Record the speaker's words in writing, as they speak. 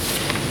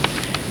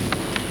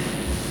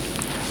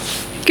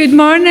Good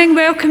morning,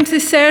 welcome to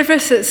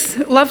service. It's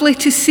lovely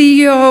to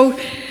see you all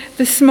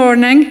this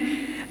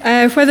morning.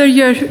 Whether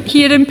you're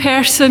here in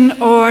person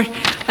or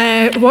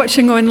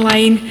watching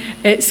online,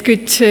 it's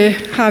good to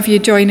have you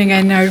joining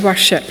in our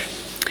worship.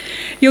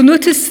 You'll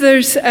notice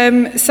there's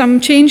some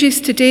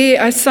changes today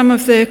as some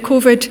of the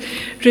COVID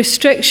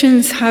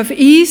restrictions have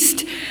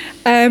eased.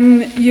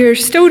 You're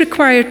still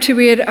required to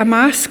wear a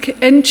mask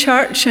in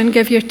church and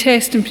give your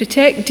test and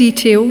protect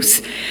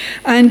details,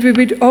 and we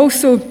would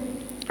also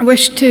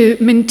wish to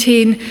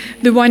maintain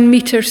the 1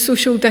 metre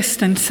social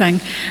distancing.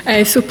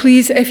 So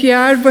please, if you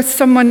are with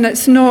someone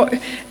that's not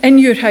in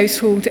your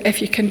household, if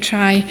you can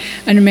try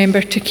and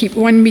remember to keep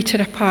 1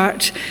 metre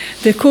apart.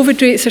 The COVID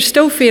rates are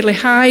still fairly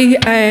high,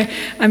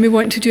 and we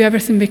want to do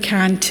everything we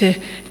can to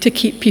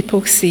keep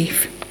people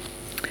safe.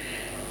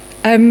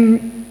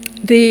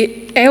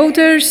 The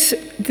elders,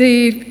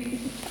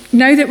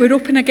 now that we're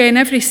open again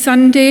every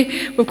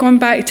Sunday, we've gone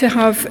back to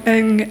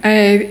having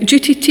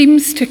duty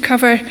teams to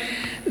cover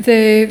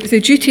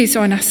the duties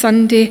on a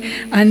Sunday,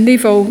 and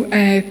they've all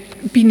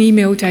been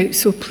emailed out,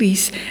 so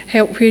please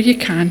help where you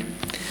can.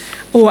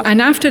 Oh,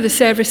 and after the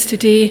service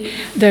today,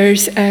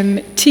 there's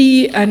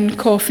tea and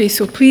coffee,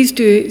 so please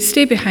do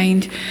stay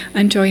behind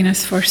and join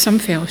us for some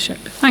fellowship.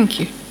 Thank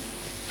you.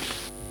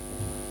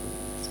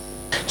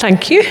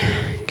 Thank you.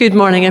 Good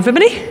morning,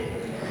 everybody.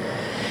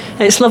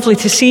 It's lovely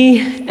to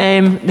see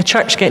the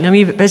church getting a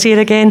wee bit busier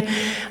again,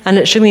 and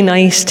it's really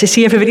nice to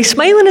see everybody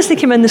smiling as they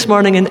came in this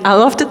morning, and I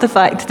loved the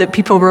fact that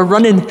people were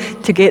running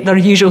to get their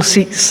usual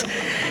seats.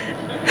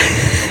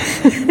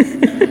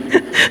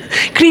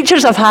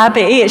 Creatures of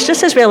habit, eh? It's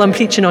just as well I'm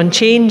preaching on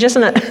change,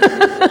 isn't it?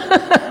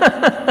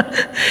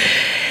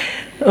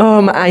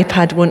 Oh, my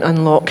iPad won't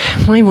unlock.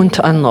 Why won't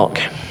it unlock?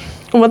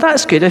 Well,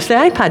 that's good. If the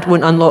iPad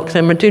won't unlock,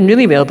 then we're doing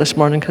really well this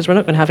morning, because we're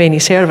not going to have any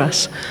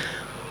service.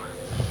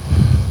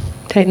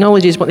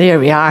 There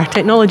we are.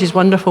 Technology is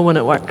wonderful when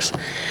it works.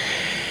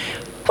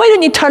 Why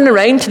don't you turn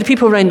around to the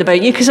people round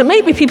about you, because it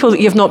might be people that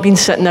you've not been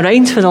sitting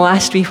around for the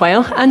last wee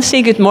while, and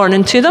say good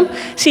morning to them.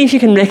 See if you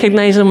can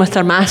recognise them with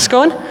their mask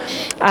on,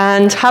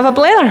 and have a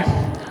blather.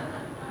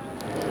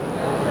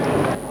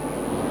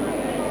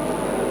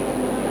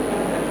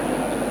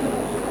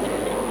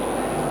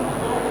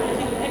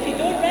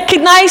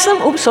 Recognise them?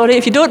 Oh, sorry.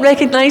 If you don't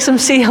recognise them,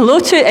 say hello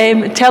to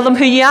them, tell them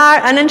who you are,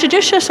 and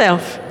introduce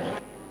yourself.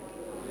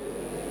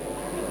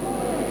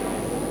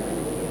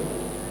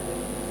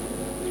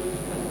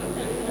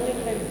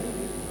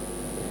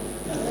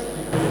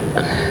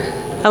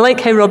 I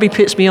like how Robbie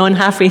puts me on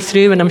halfway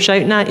through when I'm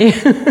shouting at you.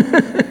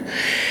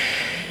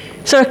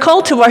 So our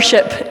call to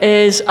worship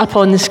is up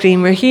on the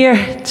screen. We're here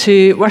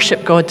to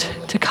worship God,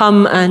 to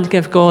come and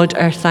give God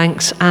our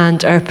thanks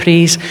and our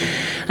praise.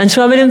 And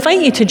so I would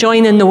invite you to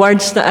join in the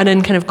words that are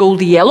in kind of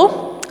goldy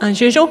yellow,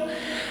 as usual,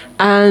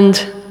 and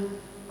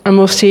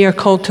we'll say our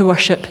call to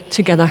worship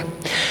together.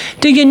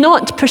 Do you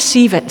not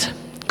perceive it?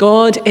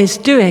 God is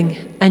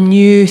doing a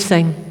new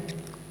thing.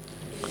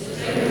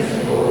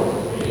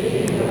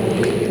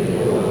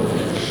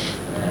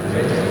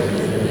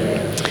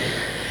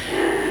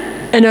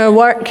 In our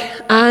work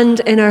and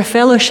in our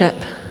fellowship,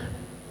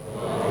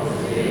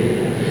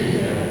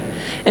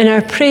 in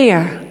our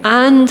prayer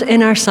and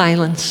in our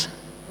silence,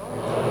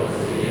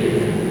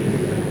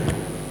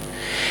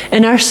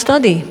 in our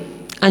study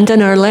and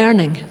in our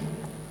learning.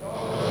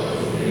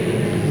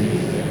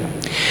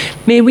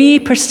 May we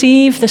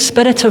perceive the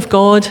Spirit of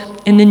God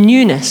in the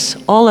newness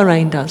all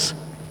around us.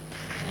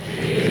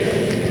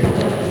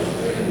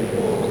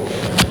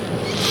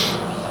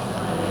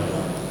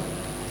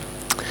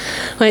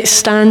 Let's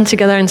stand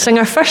together and sing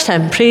our first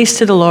hymn, Praise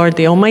to the Lord,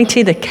 the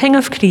Almighty, the King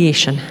of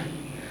creation.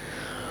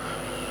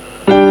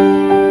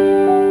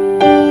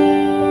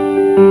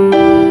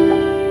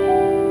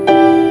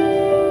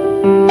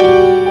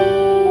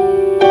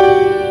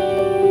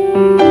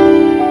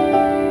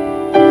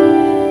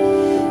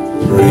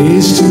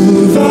 Praise to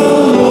the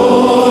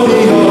Lord,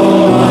 the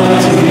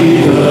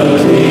Almighty, the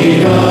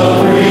King of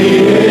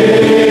creation.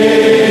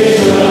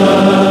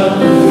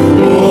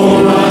 Oh,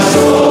 my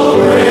soul,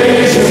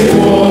 praise Him,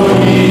 for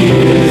He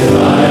is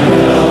thy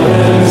help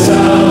and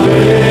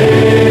salvation.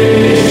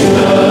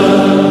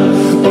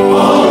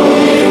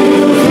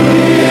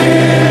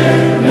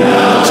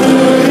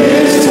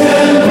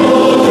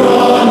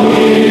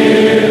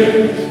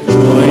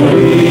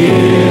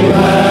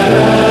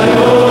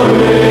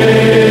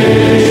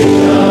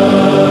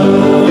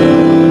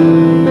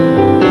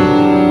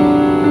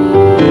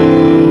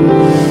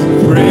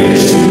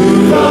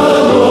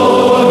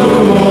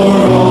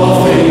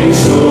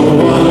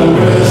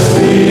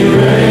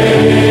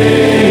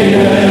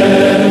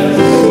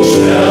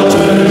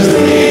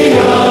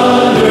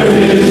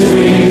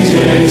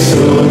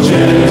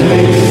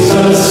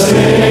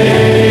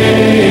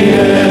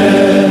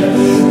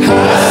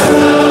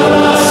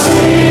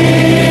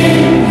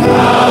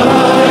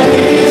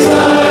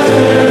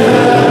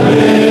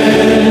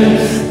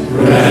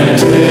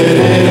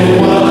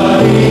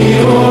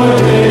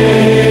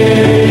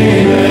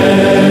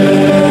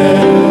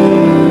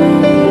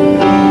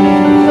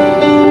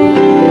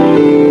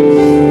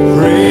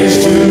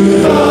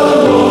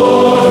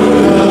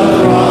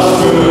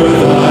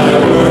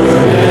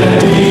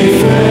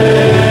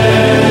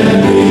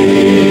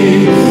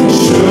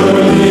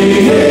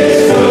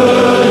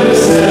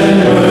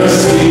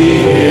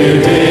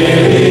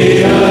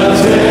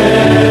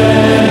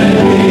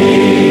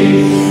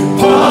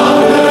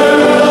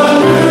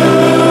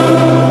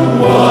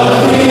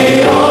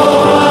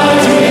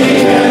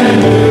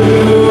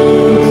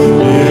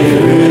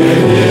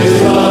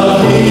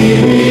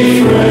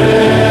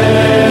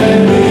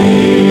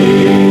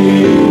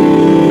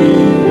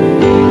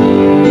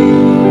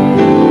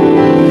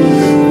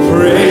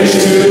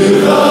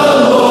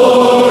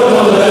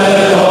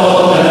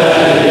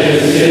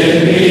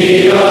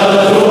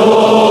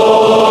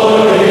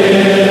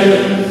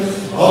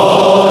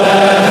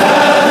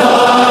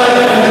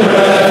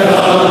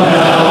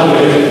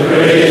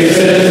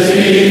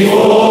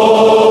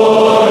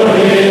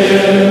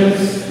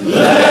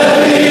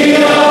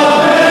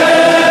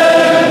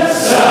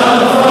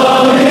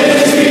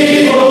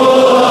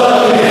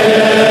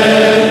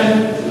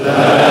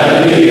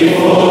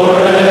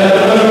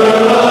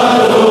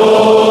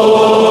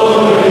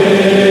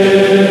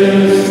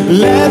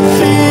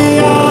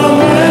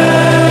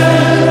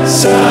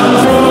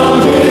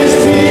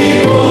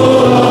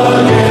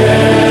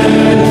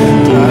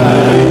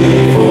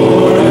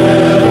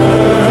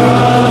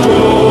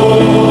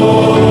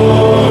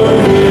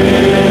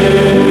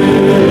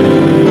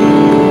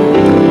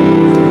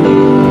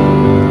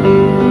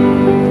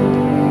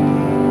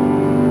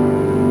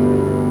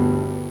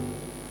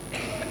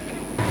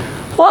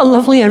 What a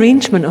lovely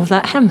arrangement of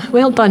that hymn.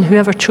 Well done,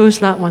 whoever chose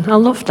that one. I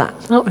loved that.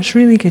 That was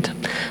really good.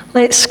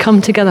 Let's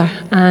come together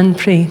and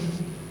pray.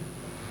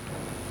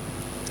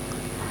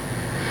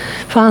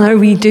 Father,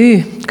 we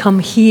do come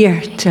here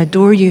to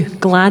adore you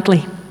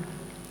gladly.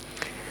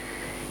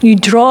 You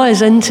draw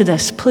us into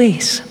this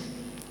place,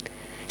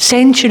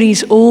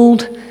 centuries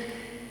old,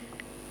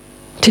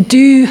 to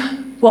do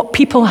what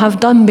people have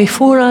done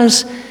before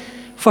us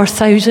for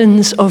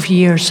thousands of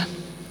years,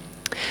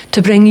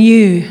 to bring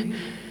you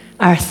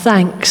our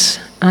thanks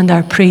and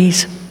our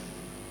praise.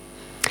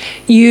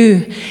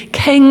 You,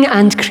 King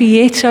and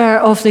Creator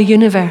of the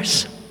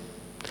universe,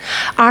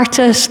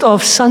 artist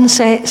of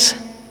sunsets,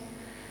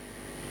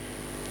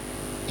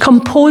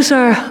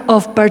 composer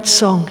of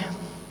birdsong,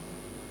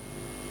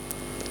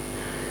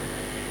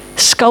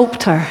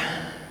 sculptor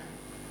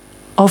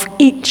of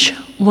each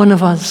one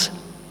of us,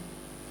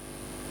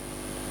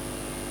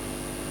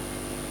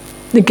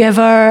 the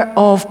giver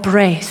of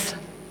breath,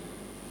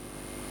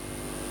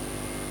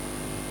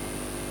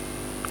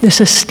 the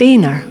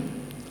sustainer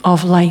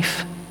of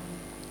life.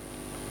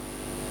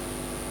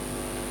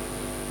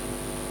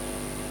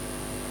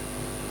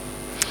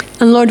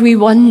 And Lord, we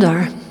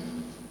wonder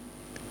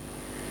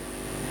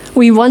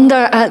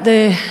at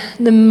the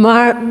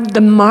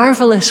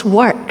marvelous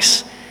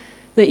works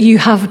that you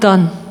have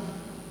done,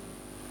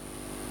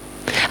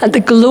 at the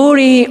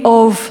glory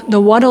of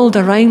the world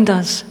around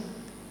us.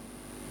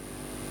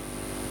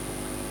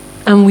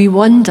 And we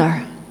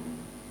wonder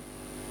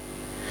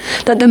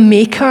that the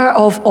Maker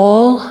of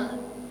all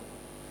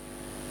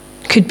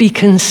could be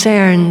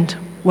concerned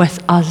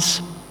with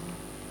us.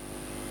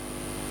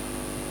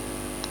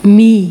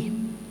 Me,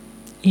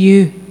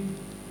 you.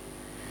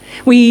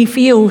 We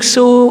feel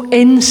so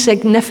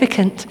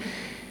insignificant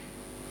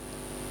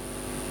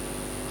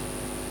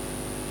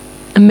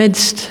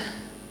amidst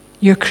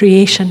your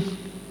creation.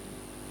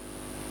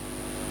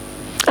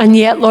 And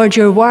yet, Lord,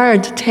 your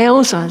word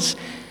tells us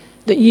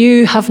that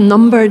you have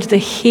numbered the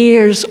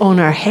hairs on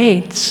our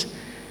heads,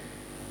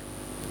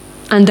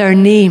 and our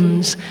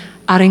names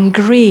are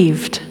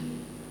engraved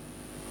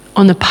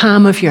on the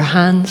palm of your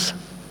hands.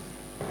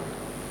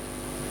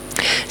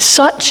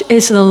 Such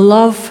is the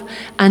love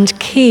and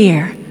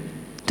care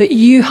that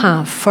you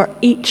have for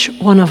each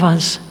one of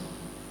us.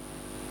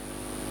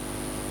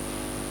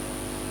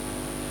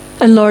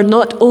 And Lord,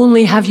 not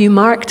only have you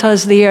marked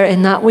us there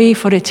in that way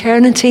for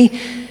eternity,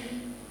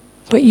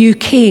 but you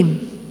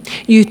came.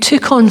 You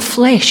took on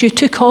flesh. You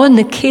took on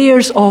the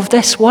cares of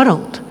this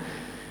world.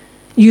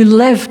 You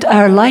lived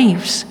our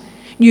lives.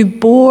 You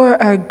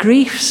bore our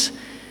griefs.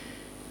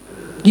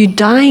 You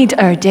died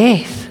our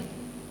death.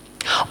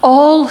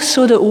 All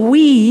so that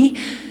we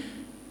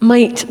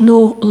might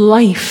know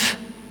life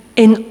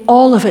in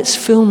all of its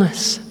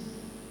fullness.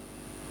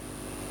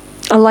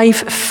 A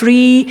life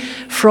free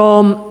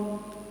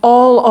from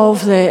all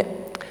of the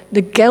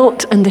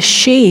guilt and the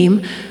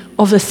shame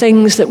of the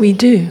things that we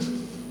do.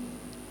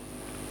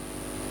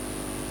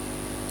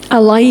 A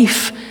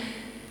life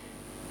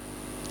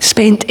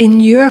spent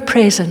in your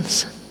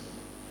presence,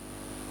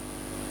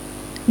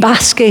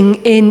 basking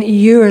in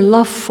your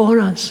love for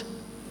us.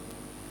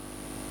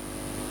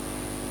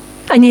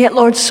 And yet,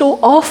 Lord, so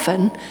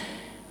often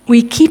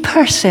we keep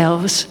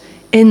ourselves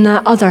in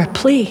that other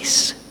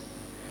place,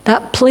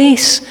 that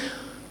place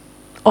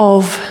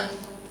of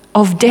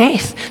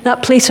death,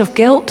 that place of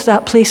guilt,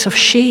 that place of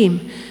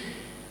shame.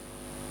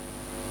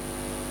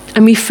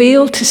 And we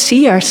fail to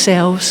see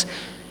ourselves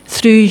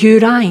through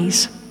your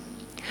eyes,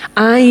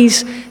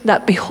 eyes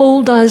that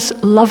behold us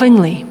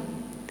lovingly,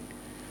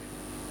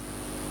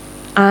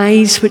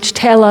 eyes which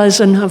tell us,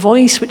 and a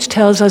voice which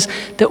tells us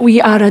that we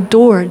are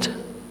adored,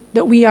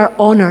 that we are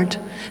honored,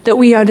 that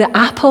we are the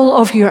apple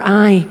of your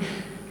eye,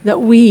 that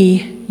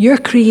we, your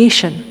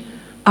creation,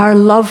 are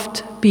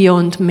loved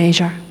beyond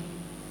measure.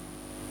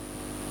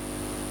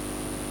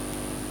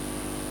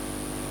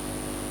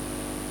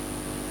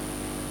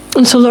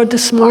 And so, Lord,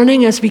 this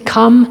morning as we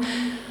come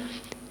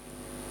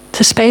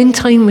to spend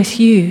time with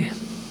you,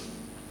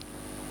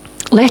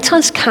 let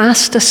us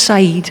cast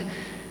aside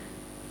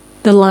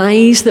the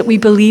lies that we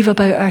believe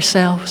about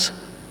ourselves.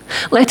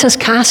 Let us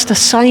cast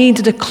aside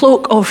the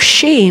cloak of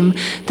shame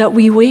that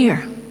we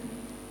wear.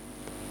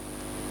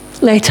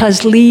 Let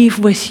us leave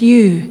with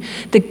you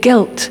the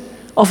guilt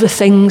of the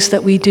things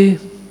that we do.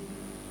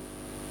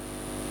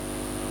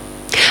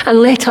 And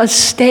let us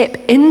step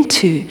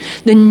into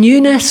the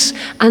newness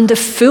and the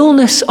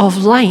fullness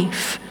of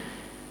life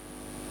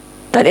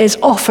that is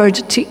offered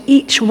to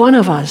each one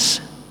of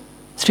us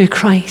through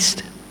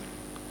Christ.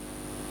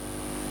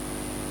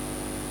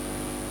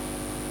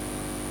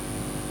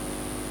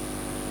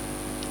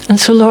 And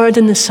so, Lord,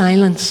 in the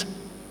silence,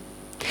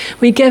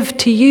 we give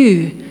to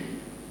you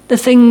the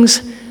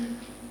things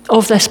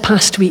of this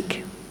past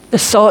week, the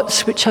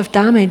thoughts which have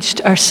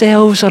damaged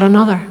ourselves or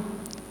another,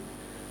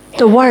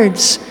 the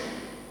words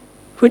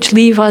which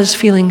leave us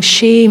feeling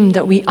shame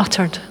that we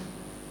uttered,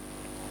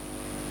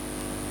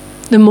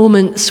 the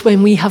moments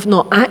when we have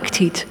not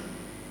acted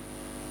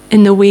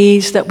in the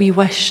ways that we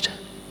wished.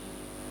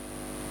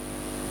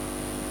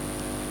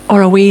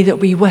 or a way that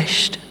we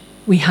wished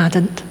we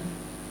hadn't.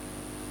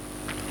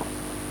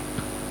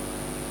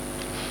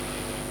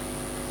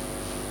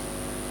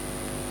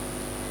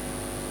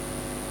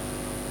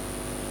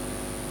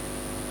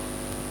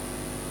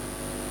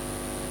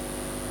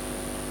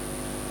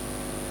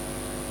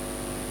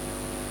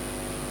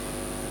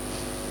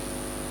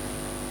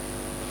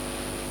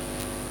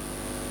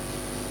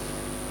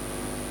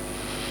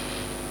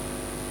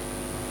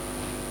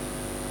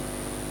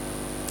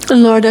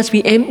 And Lord, as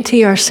we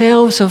empty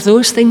ourselves of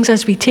those things,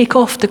 as we take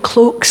off the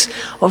cloaks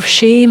of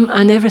shame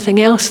and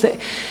everything else that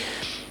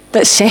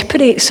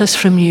separates us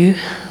from you,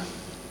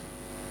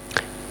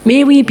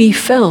 may we be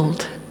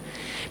filled,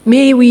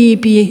 may we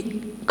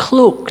be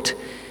cloaked,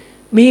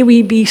 may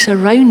we be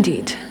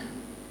surrounded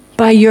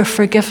by your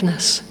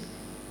forgiveness,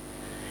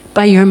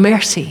 by your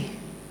mercy,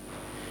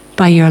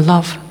 by your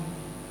love.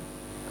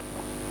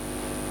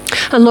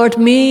 And Lord,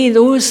 may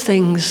those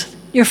things,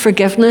 your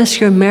forgiveness,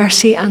 your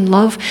mercy and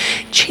love,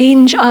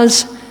 change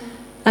us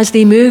as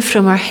they move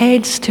from our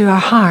heads to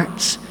our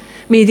hearts.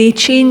 May they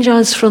change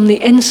us from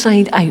the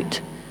inside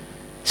out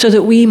so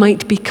that we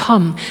might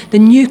become the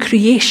new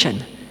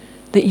creation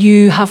that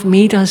you have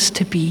made us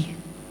to be.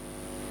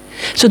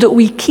 So that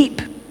we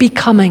keep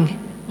becoming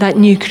that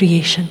new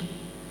creation.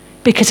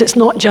 Because it's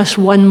not just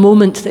one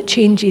moment that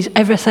changes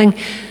everything,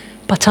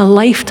 but a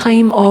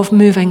lifetime of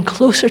moving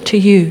closer to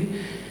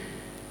you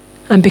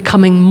and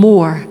becoming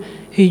more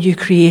who you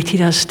created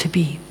us to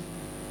be.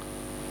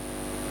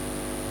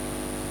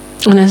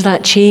 And as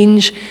that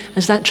change,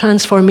 as that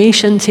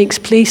transformation takes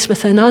place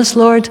within us,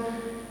 Lord,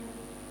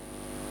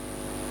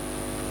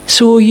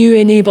 so you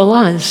enable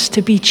us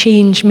to be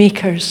change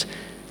makers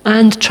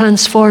and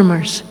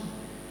transformers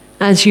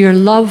as your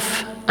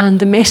love and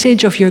the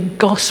message of your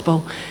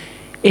gospel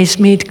is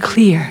made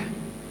clear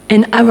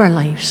in our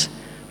lives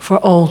for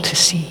all to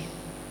see.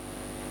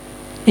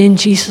 In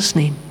Jesus'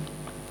 name,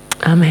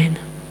 amen.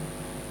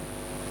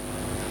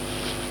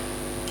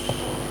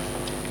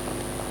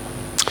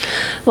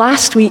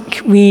 Last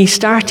week, we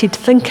started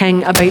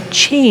thinking about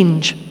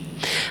change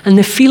and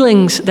the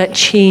feelings that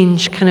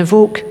change can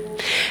evoke.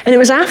 And it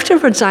was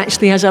afterwards,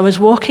 actually, as I was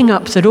walking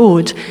up the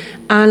road,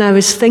 and I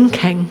was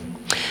thinking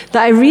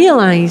that I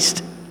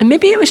realised, and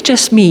maybe it was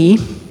just me,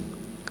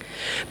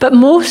 but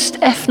most,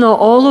 if not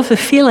all, of the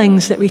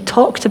feelings that we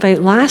talked about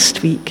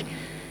last week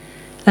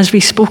as we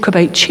spoke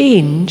about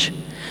change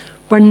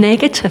were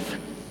negative.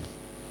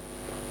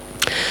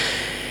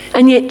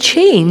 And yet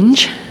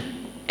change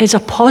is a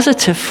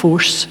positive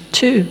force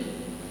too.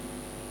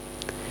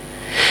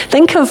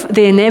 Think of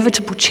the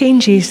inevitable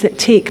changes that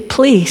take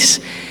place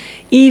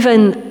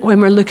even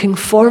when we're looking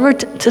forward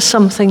to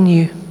something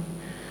new.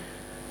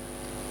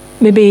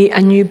 Maybe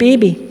a new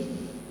baby,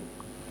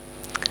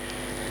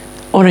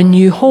 or a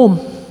new home,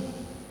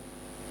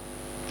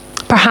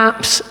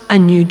 perhaps a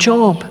new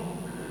job,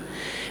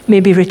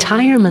 maybe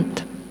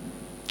retirement.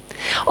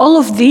 All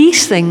of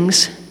these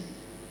things,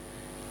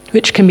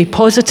 which can be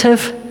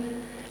positive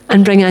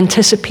and bring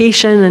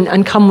anticipation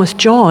and come with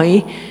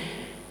joy,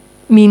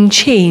 mean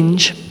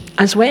change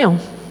as well.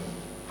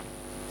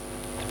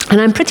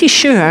 And I'm pretty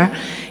sure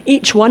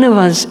each one of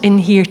us in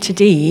here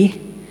today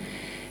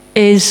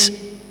is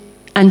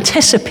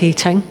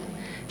anticipating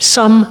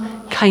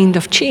some kind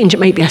of change. It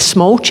might be a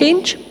small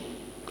change.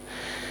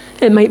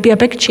 It might be a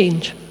big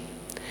change.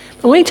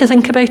 I want you to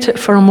think about it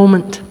for a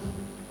moment.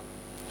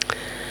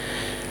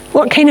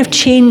 What kind of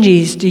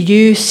changes do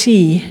you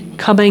see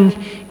coming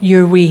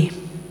your way?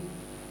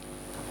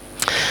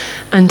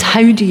 And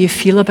how do you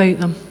feel about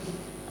them?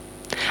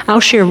 I'll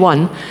share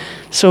one.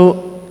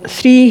 So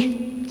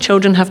 3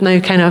 children have now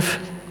kind of,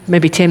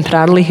 maybe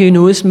temporarily, who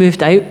knows,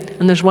 moved out,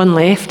 and there's one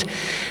left.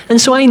 And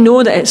so I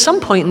know that at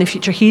some point in the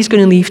future, he's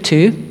going to leave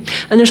too.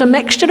 And there's a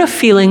mixture of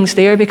feelings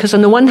there, because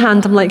on the one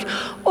hand, I'm like,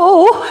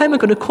 oh, how am I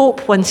going to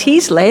cope once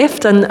he's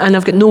left? And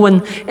I've got no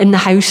one in the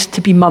house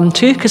to be mum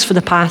to, because for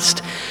the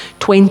past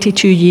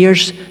 22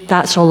 years,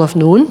 that's all I've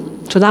known.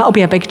 So that'll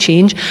be a big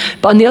change.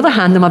 But on the other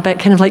hand, I'm a bit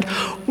kind of like,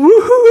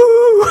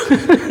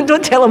 woohoo!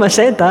 Don't tell him I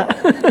said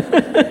that.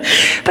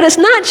 But it's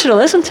natural,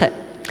 isn't it?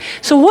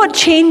 So what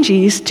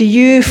changes do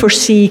you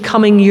foresee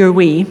coming your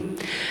way,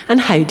 and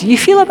how do you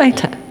feel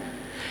about it?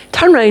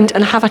 Turn round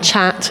and have a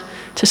chat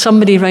to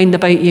somebody round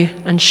about you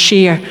and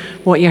share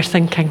what you're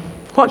thinking.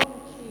 What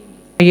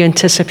are you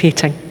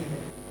anticipating?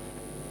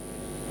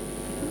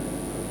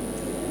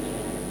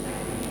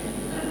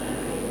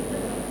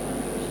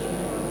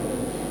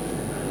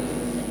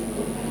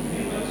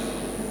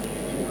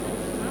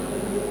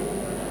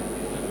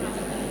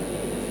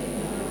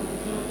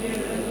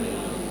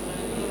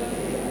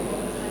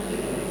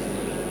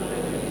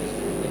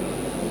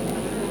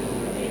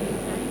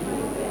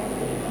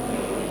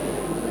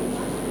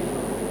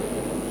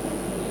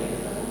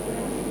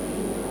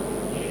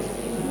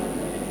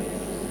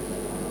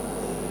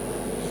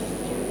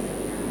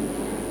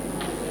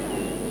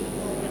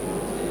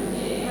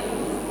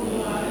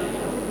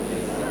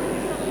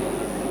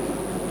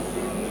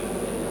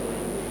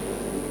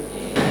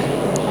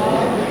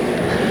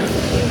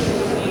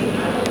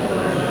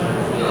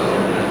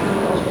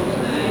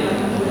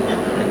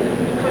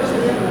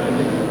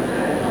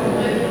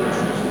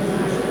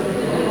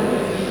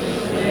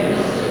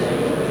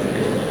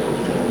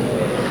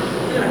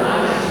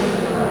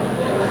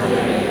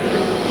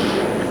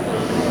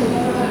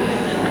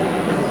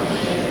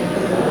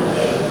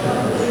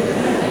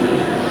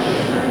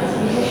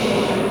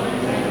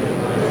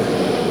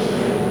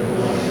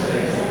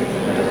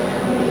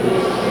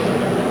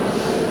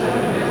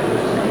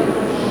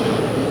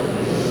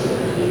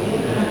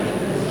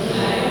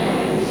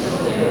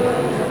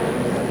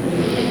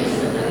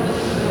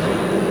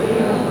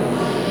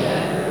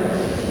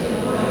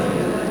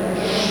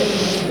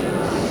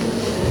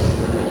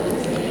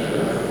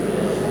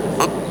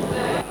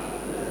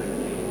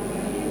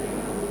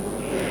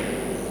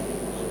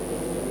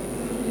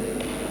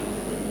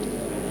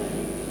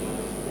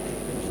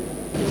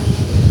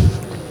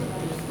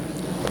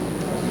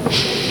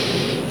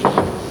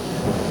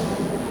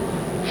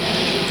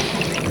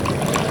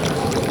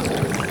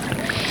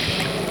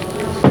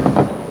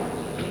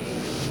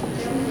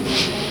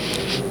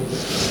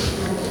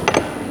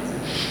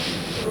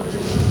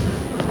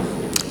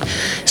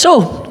 So,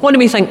 what do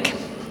we think?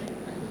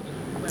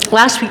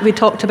 Last week we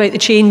talked about the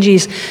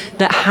changes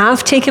that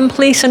have taken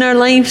place in our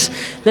lives.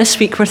 This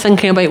week we're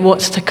thinking about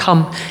what's to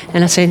come,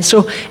 in a sense.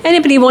 So,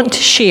 anybody want to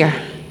share?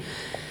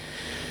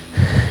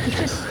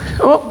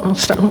 Oh, I'll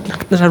start.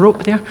 There's a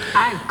rope there.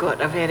 I've got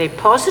a very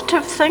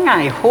positive thing.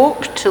 I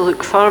hope to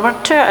look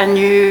forward to a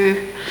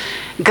new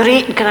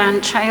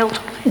great-grandchild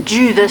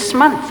due this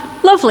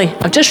month. Lovely.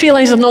 I've just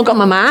realised I've not got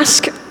my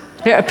mask.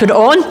 Better put it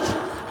on.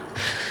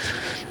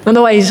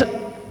 Otherwise,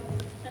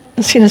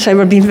 seeing as how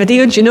we're being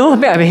videoed, you know, I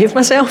better behave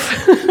myself.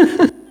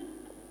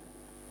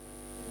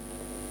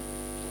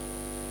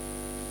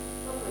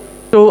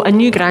 So, a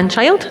new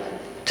grandchild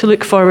to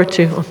look forward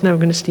to. Oh, now we're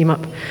going to steam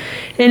up.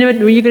 Anyway,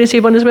 were you going to say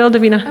one as well,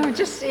 Davina? I was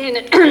just saying,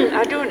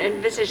 I don't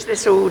envisage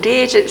this old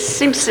age. It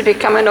seems to be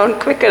coming on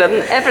quicker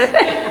than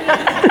everything.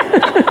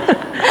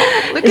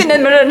 Looking in the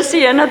mirror and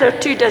see another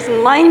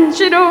 24 lines,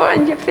 you know,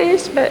 on your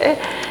face, but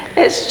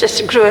it's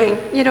just growing,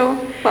 you know.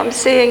 What I'm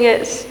saying,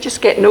 it's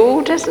just getting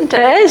old, isn't it?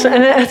 It is,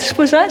 and I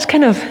suppose that's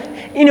kind of,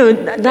 you know,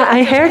 that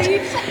I heard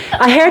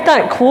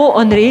that quote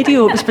on the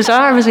radio. It was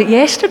bizarre. Was it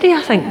yesterday,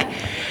 I think?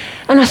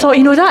 And I thought,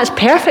 you know, that's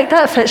perfect.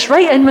 That fits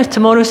right in with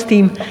tomorrow's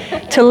theme.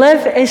 To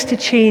live is to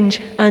change,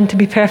 and to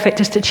be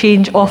perfect is to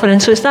change often.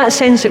 And so it's that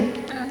sense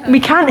that we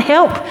can't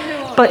help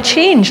but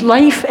change.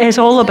 Life is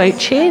all about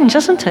change,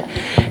 isn't it?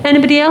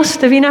 Anybody else?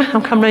 Davina,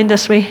 I'll come round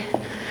this way.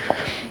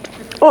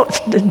 Oh, it's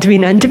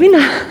Davina and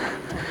Davina.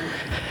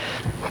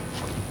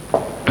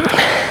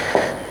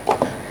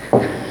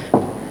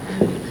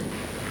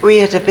 We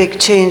had a big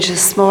change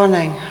this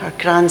morning. Our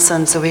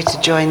grandson's away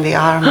to join the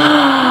army.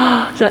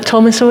 Is that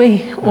Thomas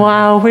away?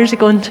 Wow, where's he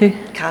going to?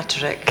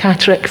 Catterick.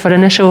 Catterick for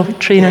initial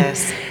training.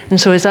 Yes. And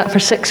so is that for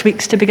 6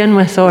 weeks to begin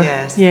with? Or?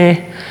 Yes.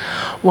 Yeah.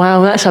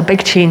 Wow, that's a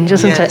big change,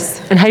 isn't Yes.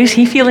 it? And how's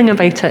he feeling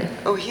about it?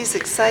 Oh, he's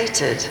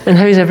excited. And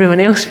how's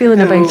everyone else feeling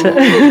about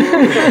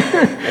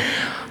it?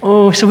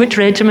 Oh, so which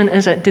regiment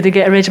is it? Did they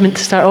get a regiment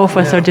to start off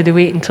with, No. or did they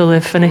wait until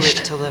they've finished?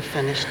 Wait till they're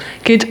finished.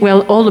 Good.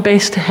 Well, all the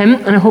best to him,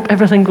 and I hope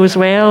everything goes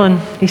well and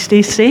he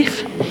stays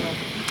safe.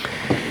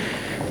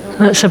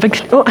 That's a big...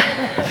 Oh,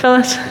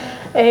 Phyllis?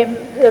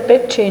 The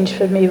big change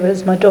for me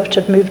was my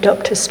daughter moved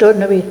up to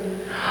Stornoway.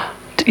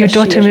 Your this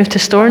daughter year. moved to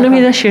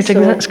Stornoway this year. So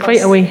That's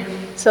quite a way.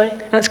 Sorry?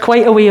 That's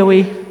quite a way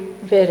away.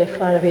 Very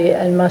far away.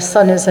 And my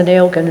son is in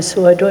Elgin,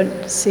 so I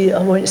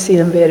won't see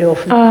them very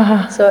often.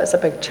 So it's a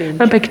big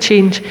change. A big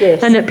change.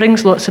 Yes. And it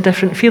brings lots of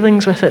different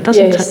feelings with it,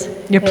 doesn't Yes.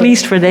 it? You're Yes.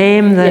 pleased for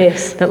them that,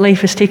 Yes. that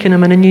life has taken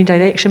them in a new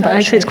direction, but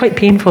That's actually it's right. quite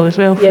painful as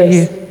well for Yes.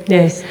 you.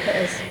 Yeah. Yes, it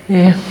is.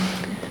 Yeah.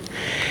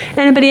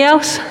 Anybody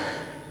else?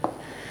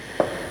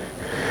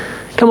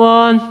 Come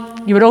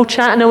on. You were all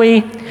chatting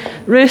away.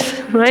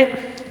 Ruth, right?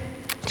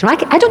 So I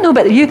don't know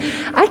about you.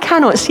 I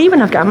cannot see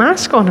when I've got a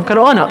mask on. I've got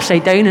it on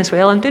upside down as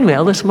well. I'm doing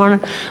well this morning.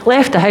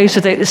 Left the house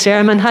without the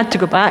sermon, had to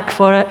go back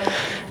for it.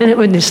 Then it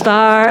wouldn't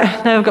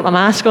start. Now I've got my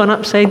mask on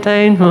upside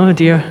down. Oh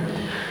dear.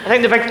 I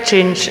think the big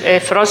change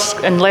for us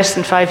in less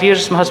than 5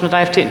 years, my husband and I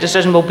have taken the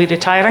decision we'll be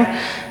retiring.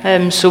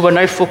 So we're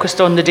now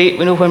focused on the date.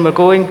 We know when we're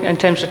going in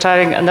terms of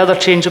retiring. Another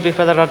change will be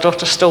whether our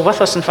daughter's still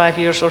with us in 5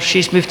 years or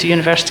she's moved to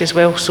university as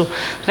well. So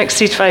the next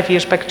 3 to 5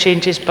 years, big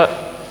changes,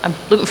 but I'm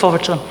looking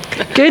forward to them.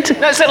 Good.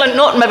 Not certainly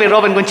not maybe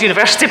Robin going to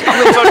university, but I'm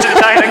looking forward to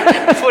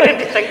retiring before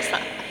anybody thinks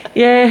that.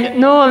 Yeah,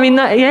 no, I mean,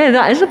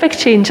 that is a big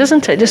change,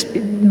 isn't it? Just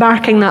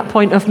marking that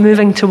point of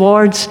moving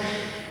towards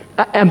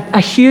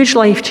a huge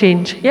life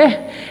change.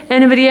 Yeah.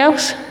 Anybody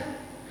else?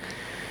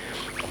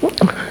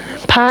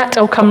 Pat,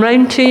 I'll come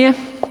round to you.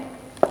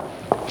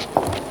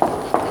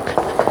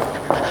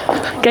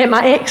 Get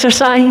my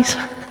exercise.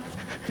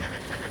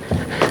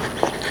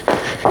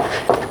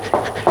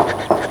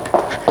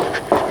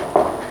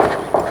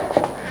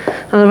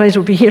 Otherwise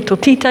we'll be here till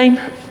tea time.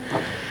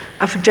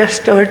 I've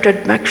just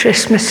ordered my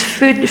Christmas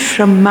food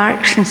from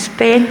Marks and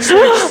Spencer's.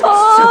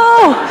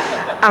 Oh!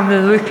 So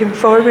I'm looking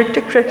forward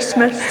to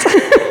Christmas.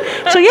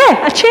 So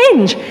yeah, a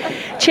change.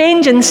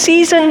 Change in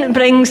season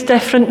brings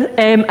different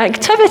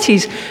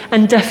activities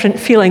and different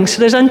feelings. So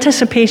there's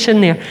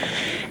anticipation there.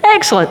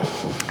 Excellent.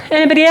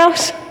 Anybody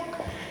else?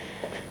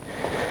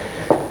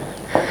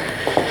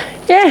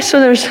 Yeah, so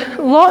there's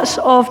lots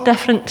of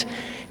different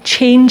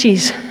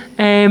changes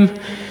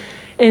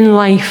in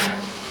life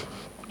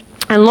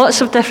and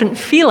lots of different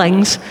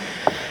feelings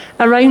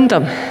around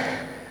them.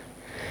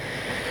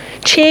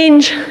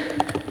 Change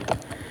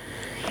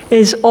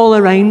is all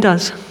around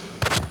us.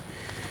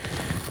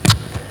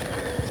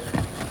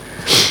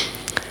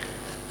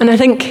 And I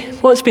think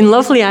what's been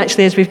lovely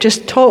actually, as we've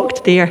just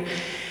talked there,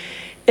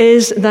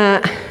 is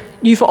that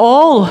you've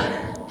all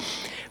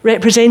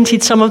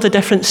represented some of the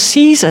different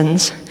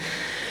seasons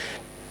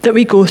that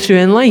we go through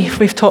in life.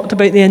 We've talked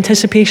about the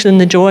anticipation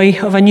and the joy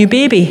of a new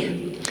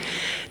baby,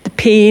 the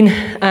pain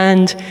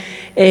and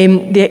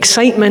the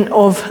excitement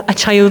of a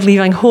child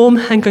leaving home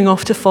and going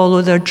off to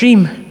follow their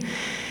dream.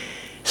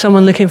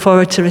 Someone looking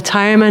forward to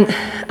retirement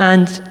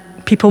and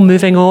people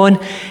moving on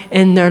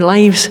in their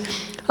lives,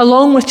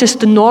 along with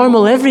just the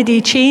normal everyday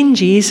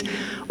changes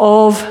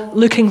of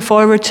looking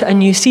forward to a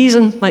new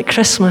season like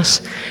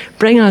Christmas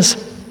bring us.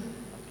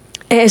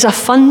 It is a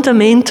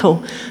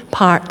fundamental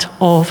part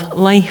of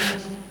life.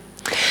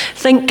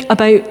 Think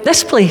about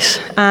this place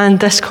and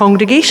this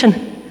congregation.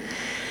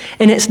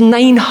 In its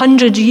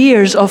 900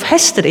 years of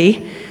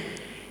history,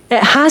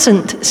 it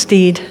hasn't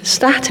stayed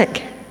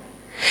static.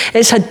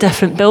 It's had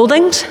different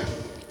buildings,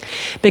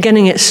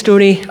 beginning its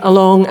story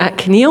along at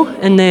Kinneil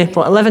in the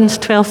 11th,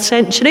 12th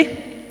century,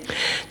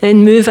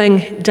 then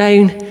moving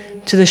down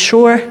to the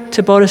shore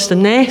to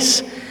Boriston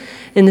Ness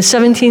in the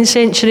 17th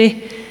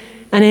century,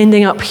 and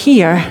ending up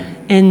here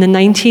in the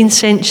 19th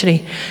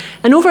century.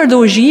 And over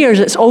those years,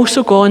 it's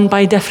also gone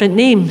by different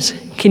names: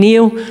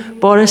 Kinneil,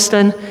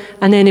 Boriston,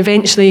 and then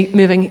eventually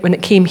moving, when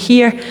it came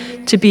here,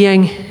 to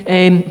being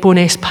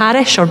Bowness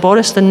Parish or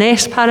Boriston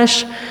Ness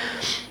Parish.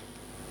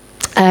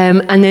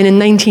 And then in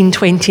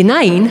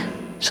 1929,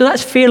 so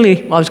that's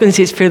fairly, well, I was going to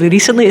say it's fairly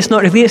recently, it's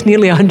not really, it's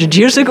nearly 100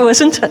 years ago,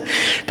 isn't it?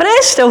 But it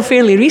is still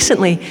fairly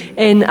recently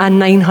in a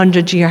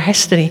 900-year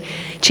history,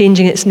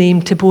 changing its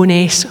name to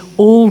Bowness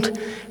Old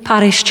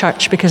Parish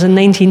Church, because in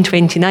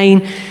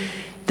 1929,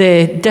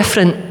 the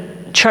different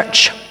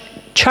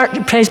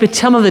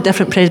some of the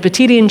different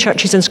Presbyterian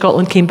churches in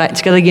Scotland came back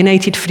together,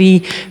 United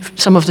Free,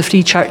 some of the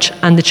Free Church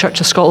and the Church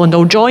of Scotland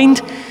all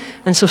joined.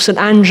 And so St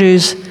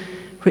Andrews,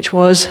 which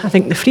was, I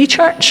think, the Free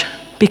Church,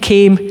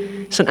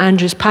 became St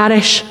Andrews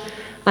Parish,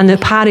 and the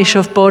parish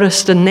of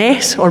Boriston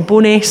Ness, or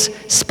Bowness,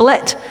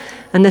 split,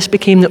 and this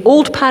became the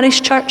Old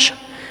Parish Church,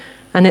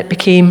 and it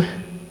became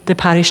the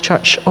Parish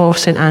Church of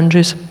St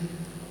Andrews.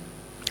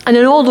 And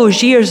in all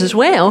those years as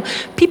well,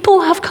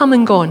 people have come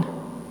and gone.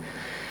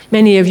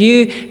 Many of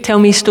you tell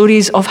me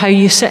stories of how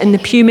you sit in the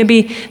pew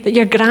maybe that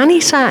your granny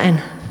sat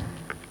in.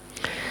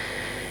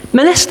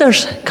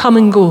 Ministers come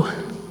and go.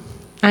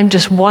 I'm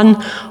just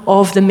one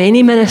of the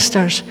many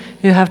ministers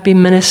who have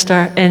been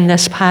minister in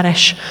this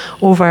parish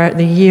over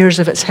the years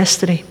of its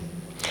history.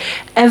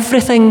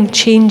 Everything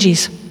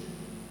changes,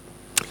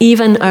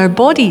 even our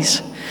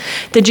bodies.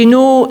 Did you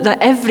know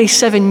that every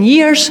 7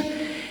 years,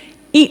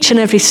 each and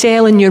every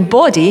cell in your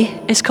body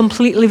is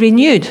completely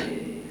renewed?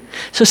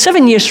 So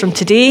 7 years from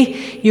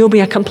today, you'll be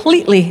a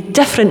completely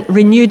different,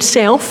 renewed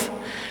self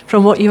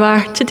from what you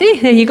are today.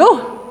 There you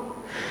go.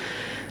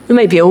 We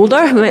might be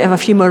older, we might have a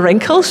few more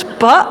wrinkles,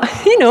 but,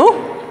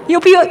 you'll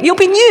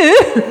be new.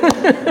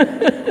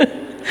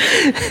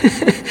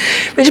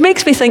 Which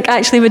makes me think,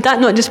 actually, would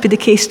that not just be the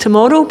case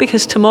tomorrow?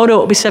 Because tomorrow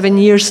it'll be 7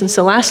 years since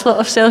the last lot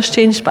of cells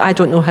changed, but I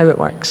don't know how it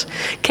works.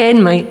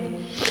 Ken might.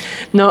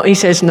 No, he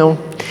says no.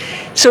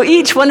 So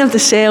each one of the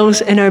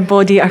cells in our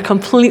body are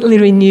completely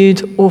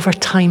renewed over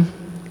time.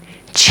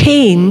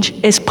 Change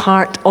is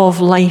part of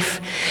life.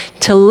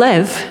 To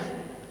live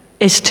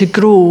is to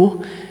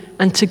grow,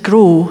 and to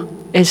grow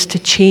is to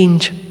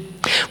change.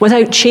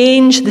 Without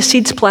change, the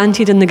seeds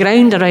planted in the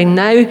ground around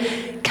now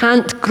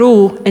can't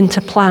grow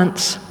into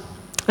plants.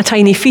 A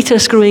tiny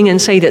fetus growing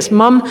inside its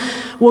mum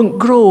won't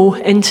grow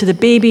into the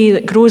baby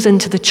that grows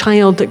into the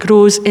child that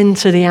grows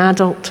into the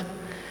adult.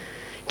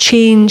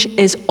 Change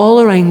is all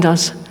around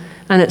us,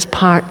 and it's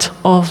part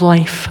of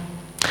life.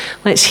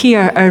 Let's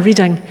hear our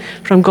reading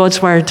from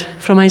God's Word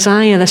from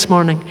Isaiah this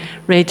morning,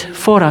 read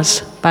for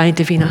us by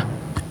Davina.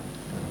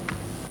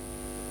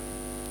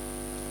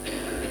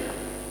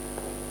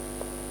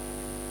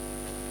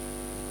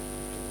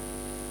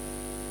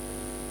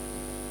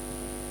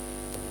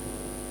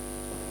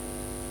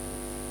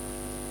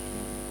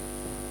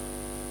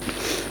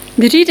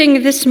 The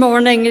reading this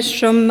morning is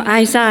from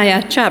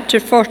Isaiah chapter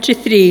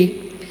 43.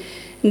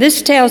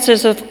 This tells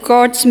us of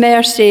God's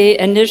mercy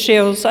and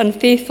Israel's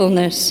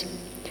unfaithfulness.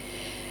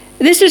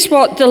 This is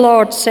what the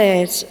Lord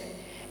says: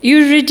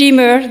 "You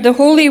Redeemer, the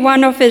Holy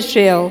One of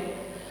Israel,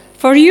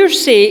 for your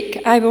sake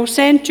I will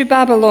send to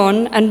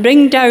Babylon and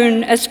bring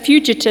down as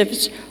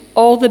fugitives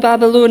all the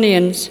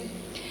Babylonians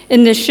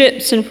in the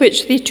ships in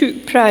which they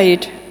took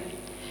pride.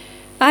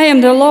 I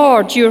am the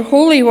Lord, your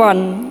Holy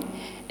One,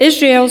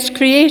 Israel's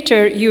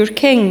Creator, your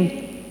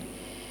King.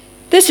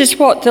 This is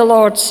what the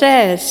Lord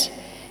says: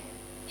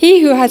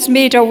 He who has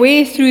made a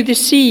way through the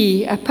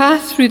sea, a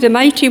path through the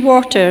mighty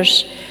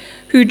waters,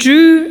 who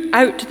drew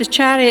out the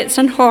chariots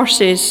and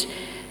horses,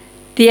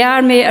 the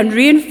army and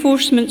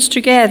reinforcements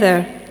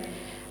together,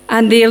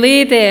 and they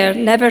lay there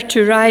never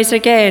to rise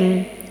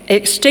again,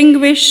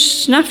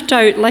 extinguished, snuffed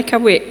out like a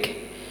wick.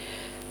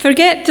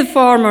 Forget the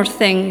former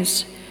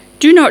things.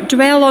 Do not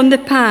dwell on the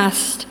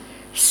past.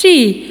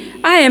 See,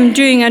 I am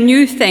doing a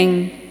new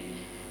thing.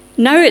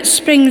 Now it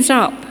springs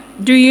up.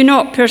 Do you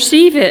not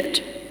perceive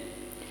it?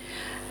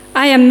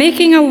 I am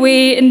making a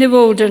way in the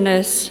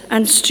wilderness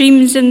and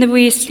streams in the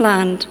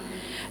wasteland.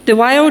 The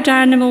wild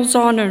animals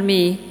honor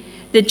me,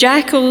 the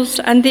jackals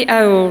and the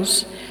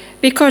owls,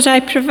 because I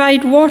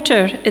provide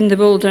water in the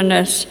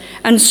wilderness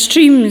and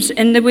streams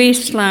in the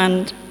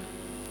wasteland,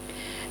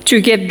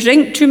 to give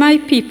drink to my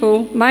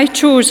people, my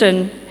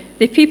chosen,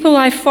 the people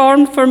I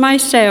formed for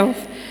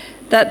myself,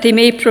 that they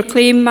may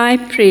proclaim my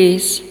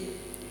praise.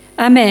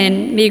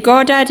 Amen. May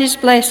God add his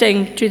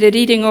blessing to the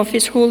reading of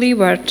his holy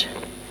word.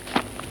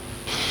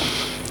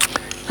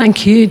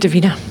 Thank you,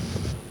 Davina.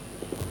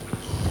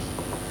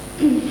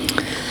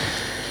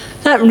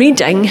 That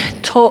reading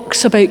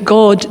talks about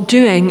God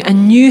doing a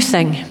new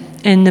thing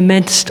in the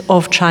midst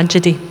of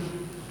tragedy.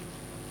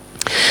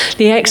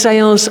 The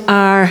Israelites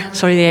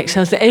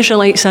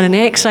are in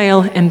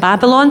exile in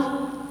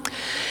Babylon.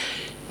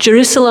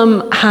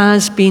 Jerusalem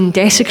has been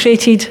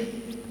desecrated.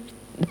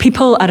 The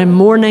people are in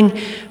mourning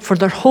for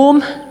their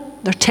home,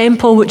 their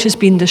temple which has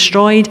been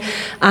destroyed,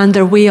 and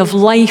their way of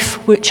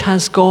life which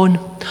has gone.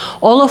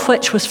 All of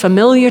which was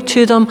familiar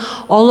to them,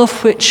 all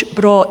of which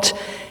brought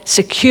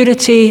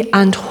security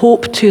and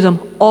hope to them.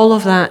 All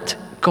of that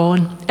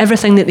gone.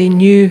 Everything that they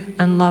knew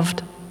and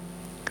loved.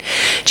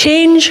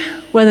 Change,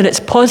 whether it's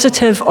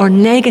positive or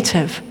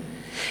negative,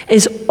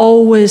 is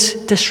always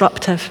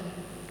disruptive.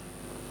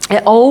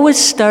 It always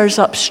stirs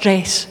up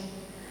stress.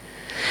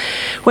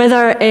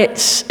 Whether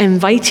it's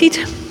invited,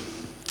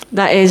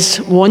 that is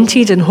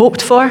wanted and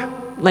hoped for,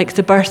 like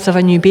the birth of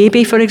a new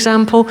baby, for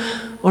example,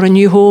 or a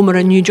new home or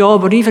a new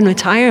job or even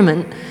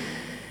retirement.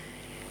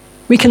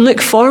 We can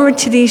look forward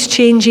to these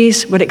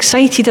changes, we're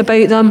excited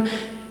about them,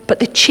 but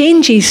the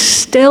changes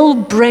still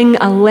bring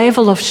a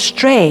level of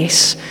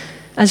stress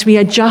as we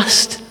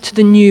adjust to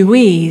the new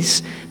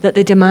ways that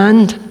they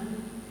demand.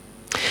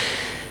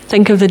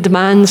 Think of the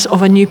demands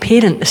of a new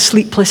parent, the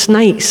sleepless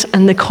nights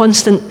and the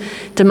constant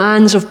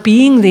demands of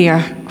being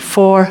there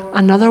for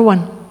another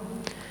one.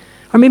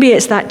 Or maybe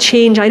it's that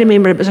change. I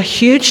remember it was a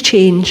huge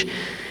change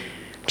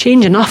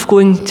enough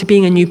going to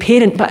being a new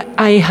parent, but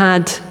I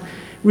had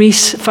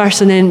Reese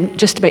first, and then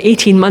just about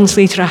 18 months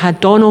later I had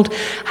Donald,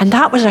 and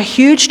that was a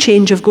huge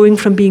change of going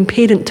from being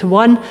parent to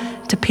one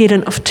to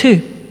parent of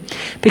two.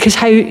 Because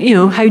how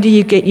do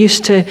you get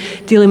used to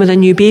dealing with a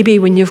new baby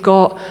when you've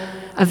got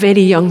a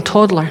very young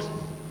toddler?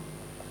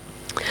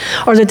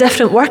 Or the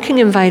different working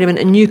environment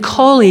and new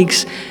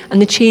colleagues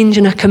and the change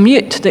in a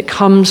commute that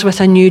comes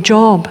with a new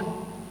job.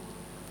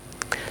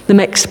 The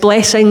mixed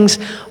blessings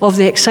of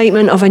the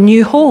excitement of a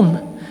new home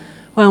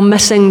while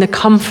missing the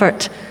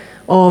comfort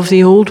of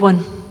the old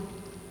one.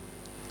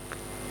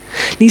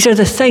 These are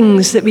the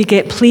things that we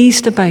get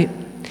pleased about,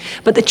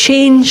 but the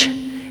change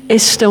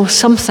is still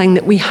something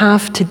that we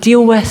have to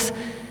deal with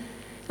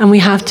and we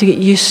have to get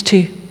used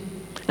to,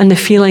 and the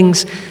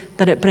feelings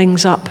that it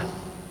brings up.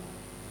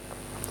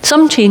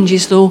 Some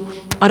changes, though,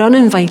 are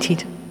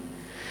uninvited.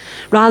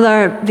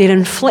 Rather, they're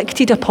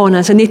inflicted upon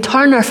us and they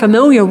turn our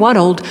familiar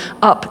world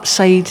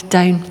upside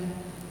down.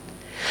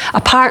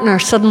 A partner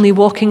suddenly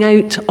walking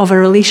out of a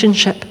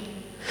relationship,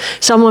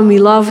 someone we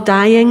love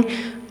dying,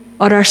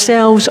 or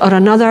ourselves or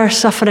another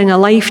suffering a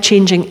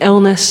life-changing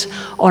illness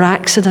or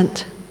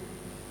accident.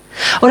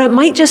 Or it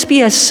might just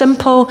be as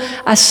simple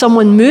as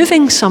someone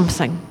moving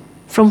something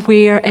from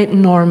where it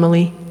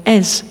normally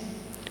is,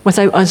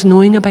 without us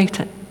knowing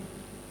about it.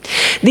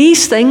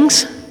 These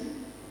things,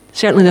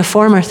 certainly the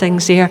former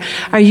things there,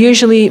 are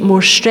usually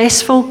more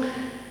stressful,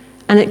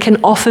 and it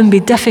can often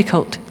be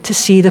difficult to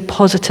see the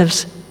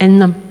positives in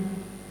them.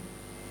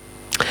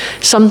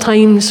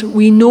 Sometimes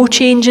we know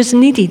change is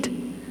needed,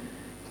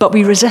 but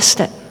we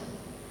resist it,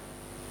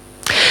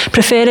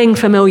 preferring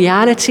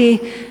familiarity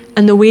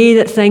and the way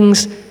that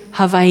things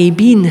have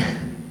been.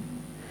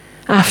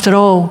 After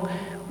all,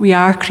 we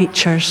are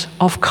creatures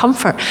of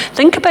comfort.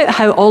 Think about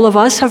how all of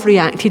us have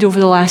reacted over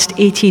the last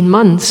 18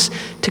 months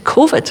to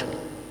COVID.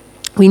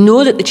 We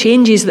know that the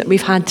changes that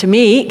we've had to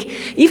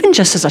make, even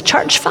just as a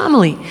church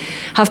family,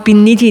 have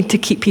been needed to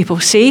keep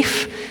people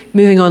safe,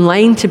 moving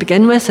online to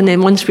begin with, and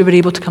then once we were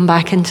able to come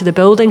back into the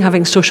building,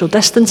 having social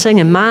distancing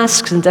and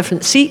masks and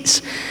different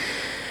seats.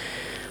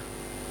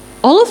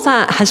 All of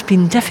that has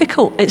been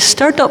difficult. It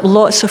stirred up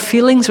lots of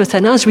feelings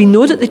within us. We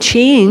know that the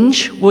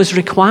change was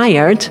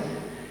required,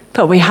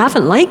 but we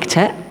haven't liked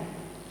it.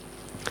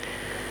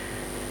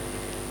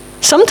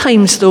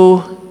 Sometimes, though,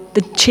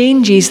 the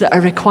changes that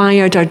are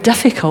required are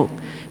difficult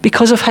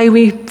because of how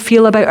we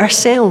feel about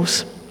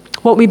ourselves,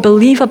 what we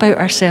believe about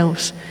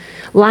ourselves,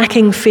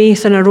 lacking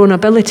faith in our own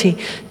ability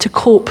to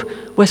cope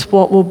with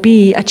what will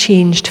be a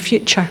changed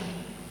future.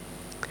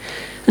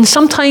 And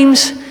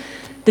sometimes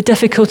the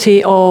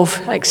difficulty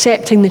of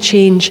accepting the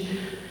change,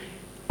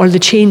 or the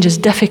change, is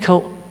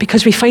difficult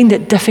because we find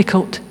it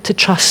difficult to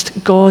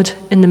trust God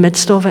in the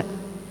midst of it.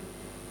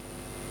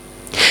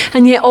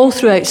 And yet all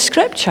throughout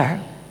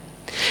Scripture,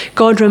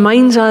 God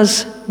reminds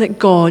us that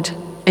God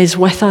is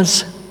with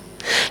us,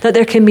 that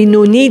there can be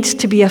no need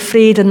to be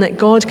afraid, and that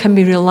God can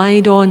be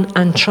relied on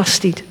and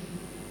trusted.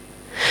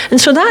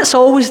 And so that's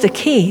always the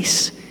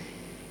case,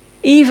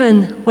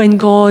 even when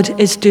God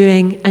is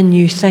doing a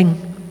new thing.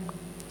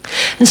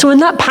 And so in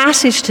that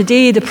passage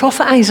today, the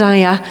prophet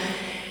Isaiah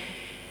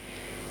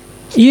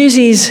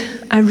uses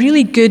a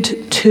really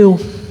good tool,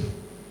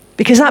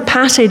 because that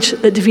passage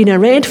that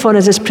Davina read for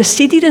us is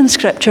preceded in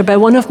Scripture by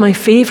one of my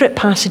favourite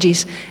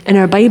passages in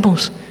our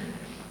Bibles.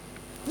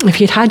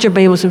 If you'd had your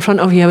Bibles in front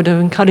of you, I would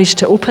have encouraged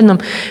to open them,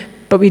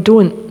 but we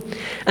don't.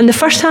 And the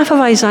first half of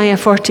Isaiah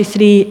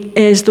 43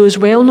 is those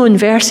well-known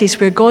verses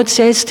where God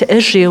says to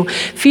Israel,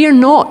 "Fear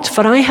not,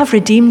 for I have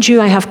redeemed you.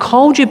 I have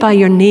called you by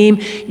your name.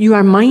 You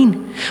are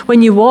mine.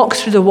 When you walk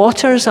through the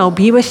waters, I'll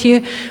be with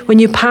you. When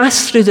you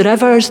pass through the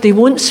rivers, they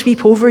won't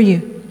sweep over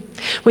you.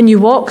 When you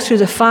walk through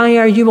the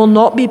fire, you will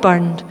not be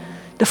burned.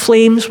 The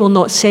flames will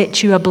not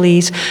set you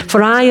ablaze.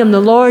 For I am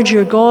the Lord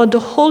your God, the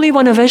Holy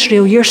One of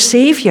Israel, your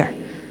Saviour.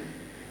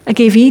 I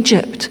gave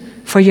Egypt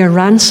for your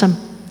ransom,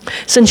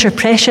 since you're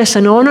precious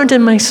and honoured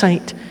in my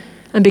sight,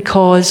 and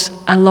because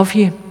I love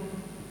you.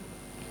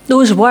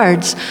 Those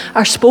words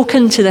are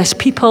spoken to this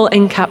people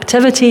in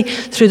captivity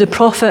through the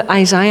prophet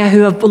Isaiah,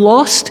 who have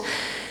lost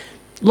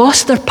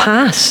their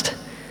past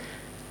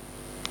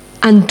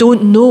and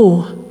don't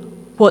know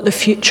what the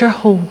future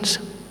holds.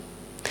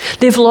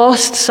 They've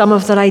lost some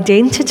of their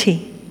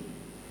identity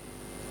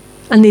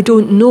and they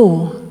don't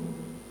know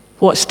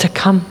what's to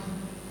come.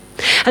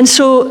 And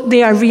so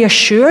they are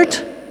reassured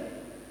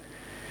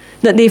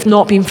that they've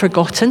not been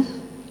forgotten.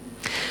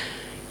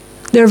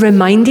 They're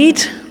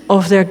reminded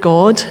of their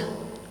God,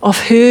 of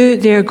who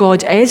their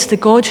God is, the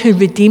God who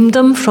redeemed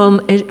them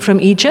from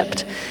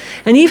Egypt.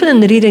 And even in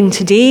the reading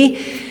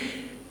today,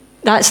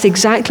 that's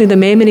exactly the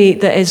memory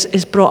that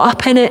is brought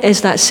up in it,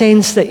 is that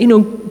sense that,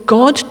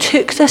 God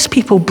took this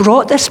people,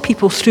 brought this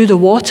people through the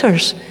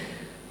waters,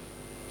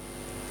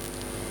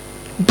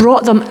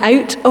 brought them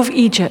out of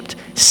Egypt,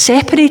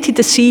 separated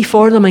the sea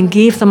for them and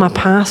gave them a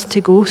path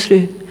to go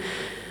through,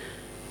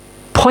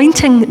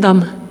 pointing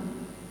them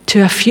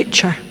to a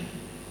future.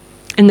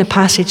 In the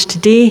passage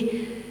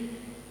today,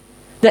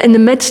 that in the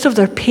midst of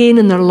their pain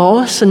and their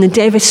loss and the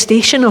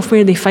devastation of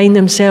where they find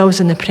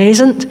themselves in the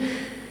present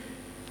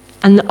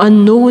and the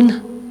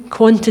unknown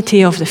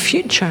quantity of the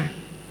future,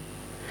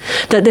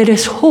 that there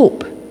is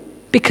hope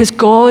because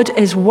God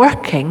is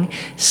working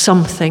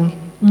something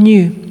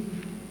new.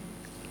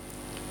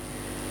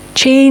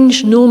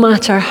 Change, no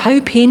matter how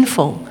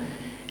painful,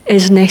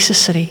 is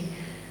necessary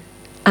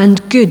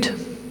and good.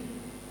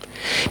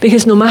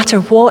 Because no matter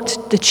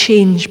what the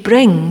change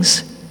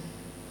brings,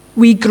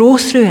 we grow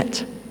through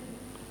it.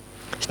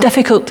 It's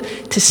difficult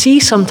to see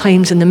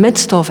sometimes in the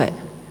midst of it,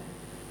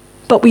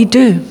 but we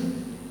do.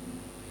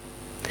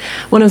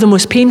 One of the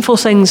most painful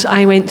things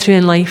I went through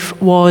in life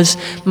was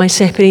my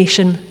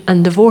separation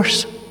and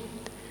divorce.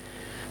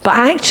 But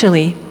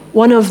actually,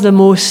 one of the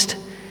most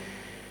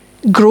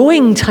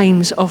growing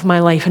times of my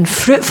life and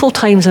fruitful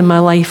times in my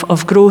life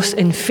of growth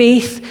in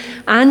faith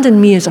and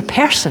in me as a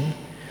person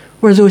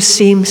were those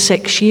same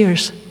 6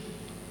 years.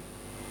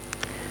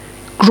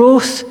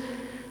 Growth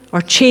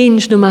or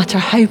change, no matter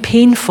how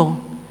painful,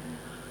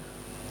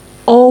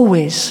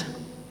 always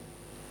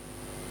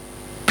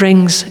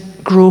brings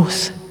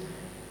growth.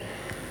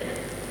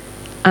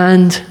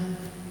 And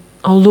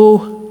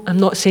although I'm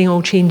not saying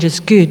all change is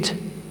good,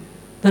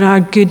 there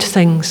are good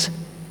things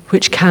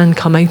which can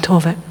come out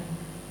of it.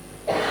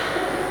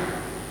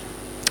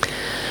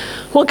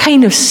 What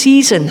kind of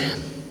season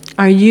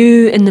are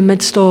you in the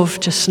midst of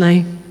just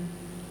now?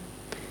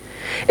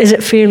 Is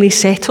it fairly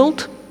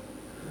settled?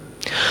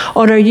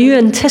 Or are you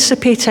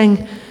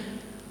anticipating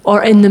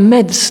or in the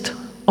midst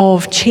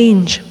of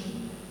change?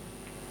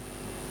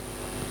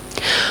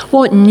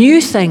 What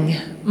new thing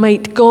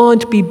might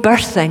God be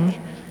birthing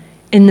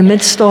in the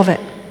midst of it?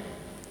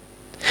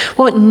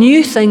 What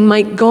new thing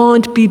might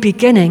God be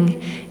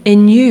beginning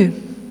in you?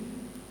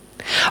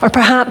 Or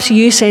perhaps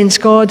you sense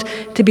God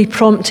to be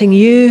prompting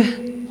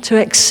you to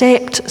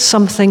accept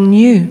something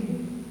new.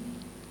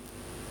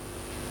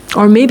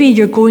 Or maybe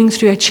you're going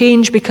through a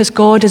change because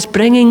God is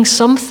bringing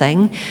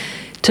something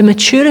to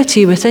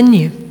maturity within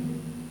you.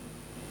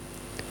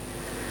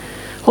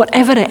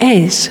 Whatever it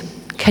is,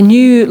 can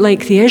you,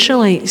 like the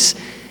Israelites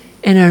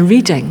in our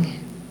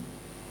reading,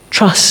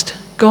 trust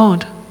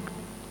God?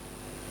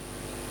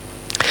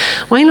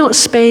 Why not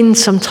spend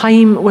some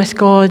time with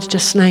God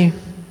just now?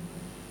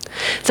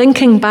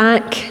 Thinking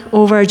back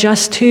over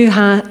just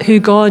who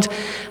God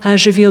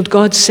has revealed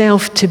God's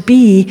self to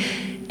be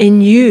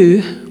in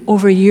you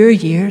over your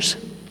years,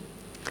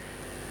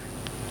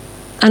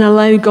 and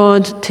allow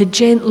God to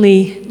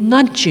gently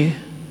nudge you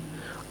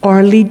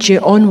or lead you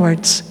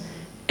onwards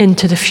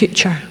into the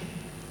future,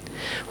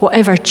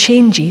 whatever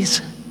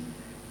changes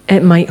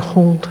it might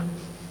hold.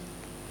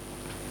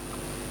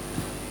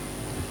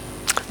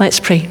 Let's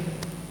pray.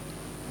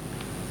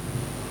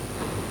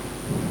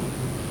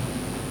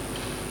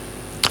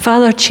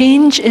 Father,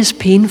 change is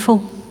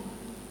painful.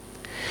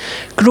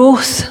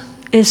 Growth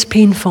is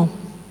painful.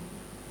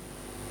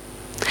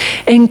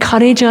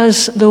 Encourage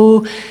us,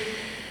 though,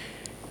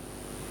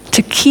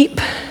 to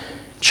keep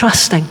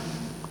trusting,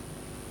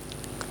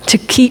 to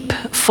keep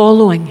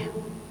following.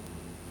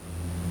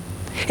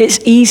 It's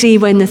easy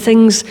when the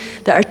things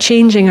that are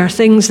changing are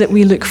things that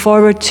we look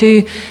forward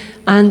to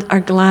and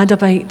are glad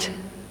about.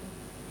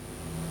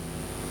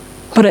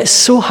 But it's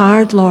so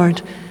hard,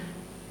 Lord,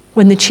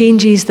 when the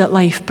changes that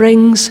life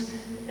brings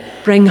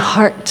bring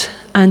hurt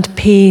and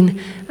pain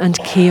and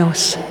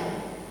chaos.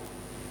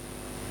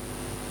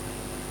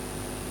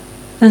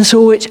 And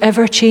so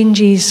whichever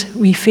changes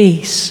we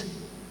face,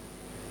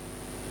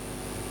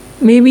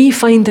 may we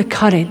find the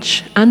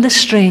courage and the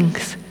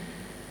strength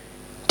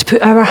to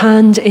put our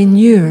hand in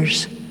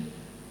yours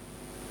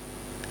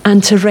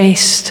and to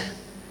rest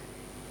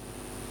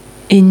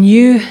in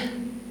you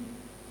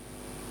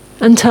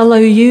and to allow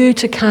you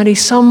to carry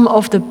some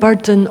of the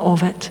burden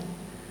of it,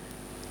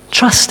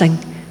 trusting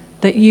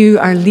that you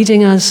are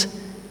leading us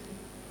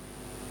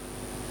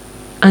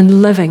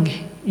and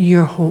living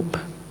your hope.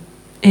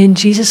 In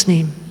Jesus'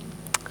 name,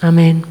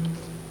 amen.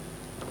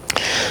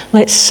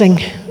 Let's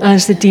sing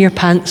as the deer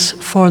pants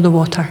for the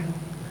water.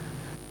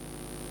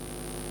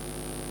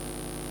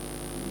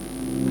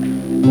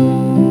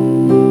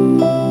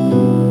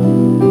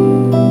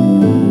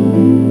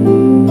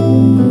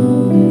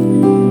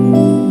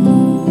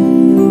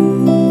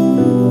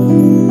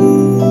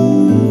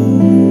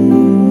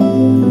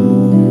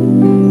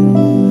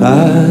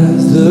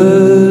 As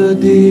the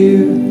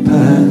deer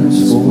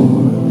pants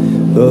for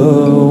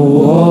the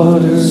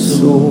water,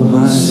 so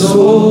my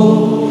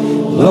soul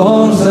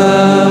longs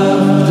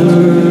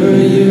after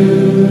you.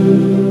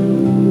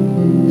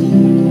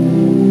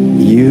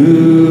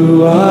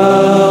 You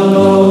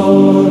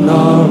alone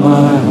are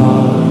my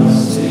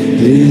heart's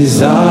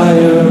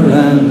desire,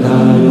 and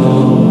I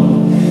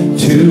long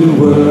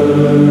to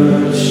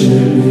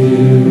worship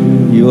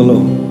you. You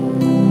alone.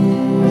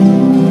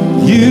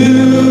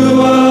 You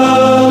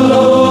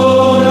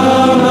alone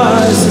are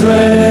my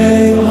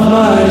strength,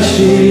 my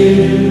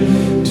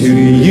shield. To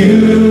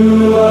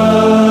you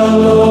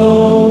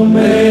alone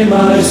may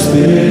my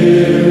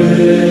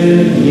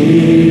spirit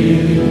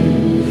yield.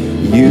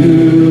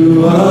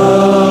 You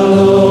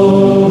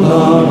alone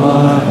are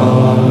my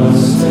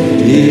heart's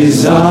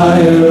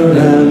desire,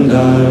 and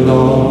I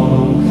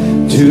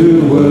long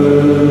to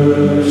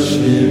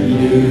worship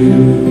you.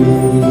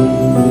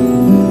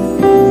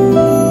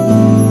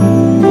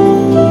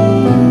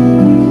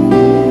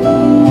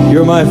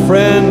 You're my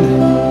friend,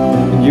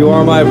 and you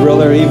are my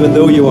brother, even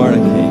though you aren't a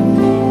king.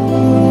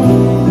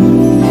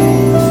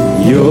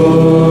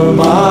 You're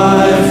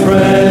my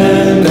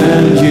friend,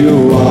 and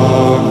you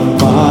are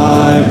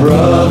my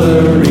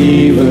brother,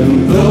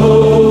 even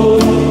though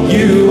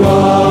you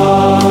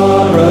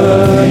are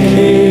a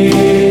king.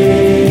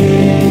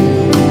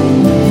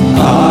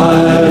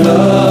 I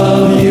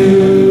love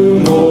you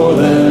more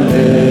than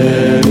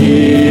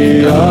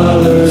any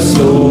other,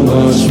 so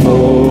much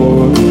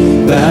more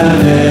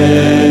than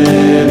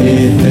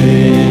anything.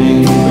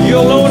 You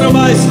alone are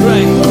my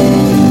strength.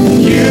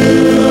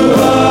 You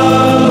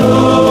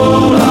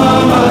alone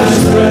are my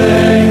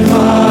strength,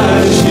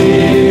 my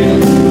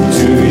shield.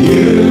 To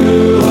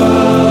you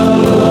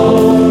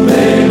alone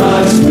may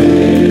my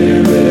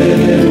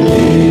spirit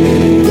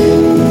yield.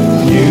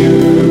 You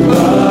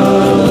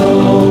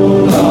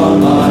alone are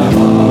my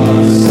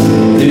heart's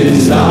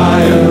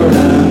desire,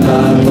 and I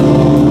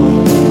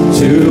long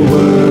to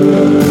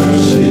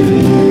worship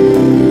you.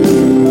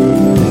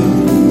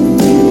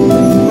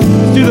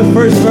 Let's do the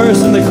first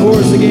verse and the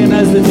chorus again,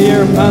 as the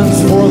deer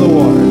pants for the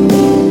water.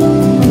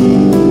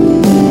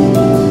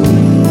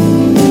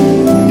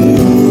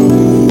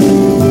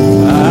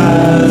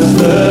 As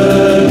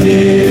the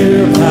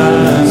deer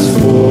pants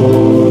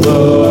for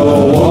the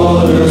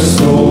water,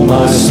 so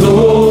my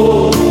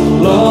soul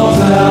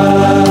longs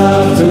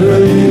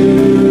after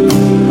you.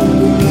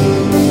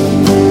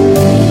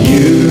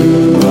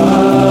 You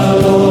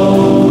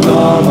alone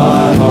are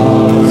my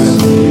heart's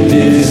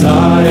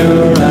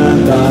desire,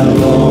 and I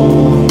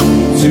long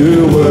to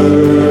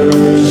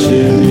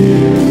worship you.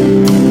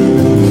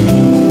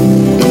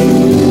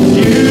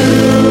 You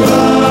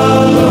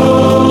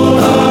alone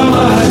are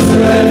my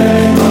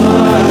strength,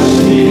 my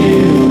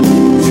shield.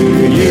 To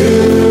you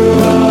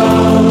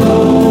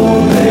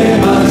alone may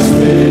my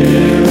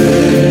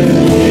spirit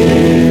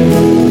yield.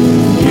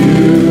 You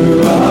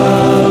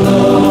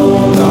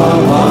alone are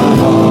my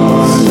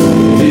heart's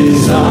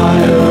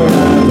desire,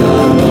 and I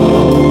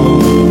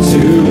long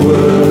to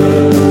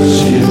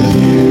worship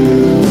you.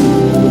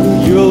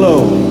 You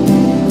alone.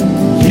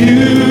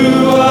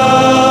 You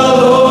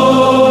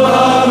alone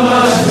are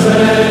my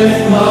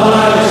strength,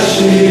 my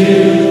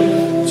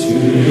shield. To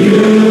you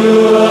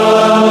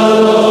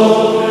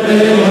alone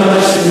may my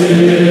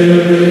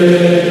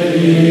spirit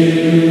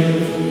yield.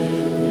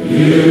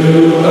 You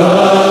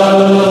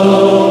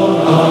alone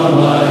are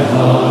my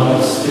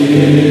heart's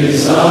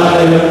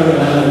desire,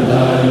 and I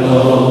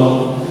long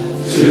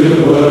to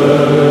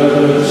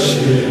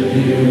worship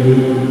you.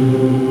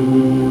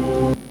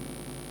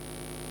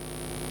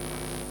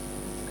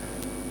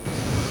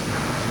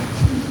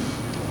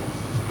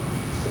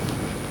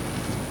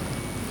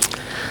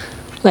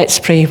 Let's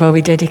pray while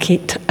we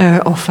dedicate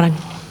our offering.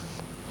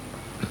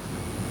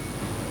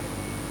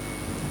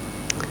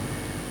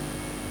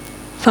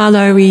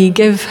 Father, we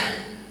give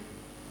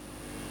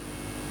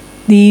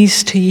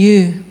these to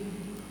you,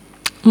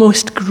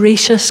 most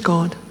gracious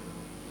God.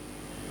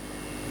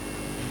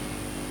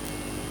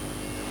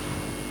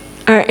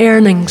 Our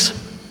earnings,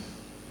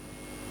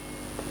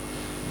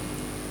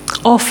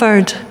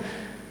 offered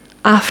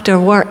after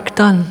work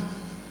done,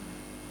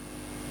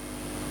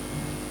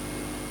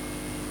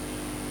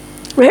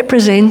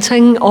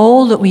 representing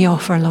all that we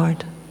offer,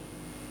 Lord.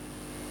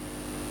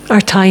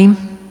 Our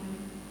time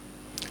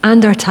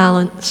and our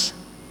talents,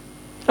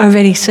 our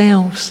very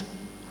selves,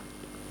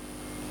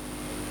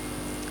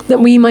 that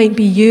we might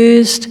be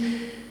used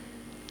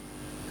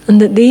and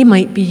that they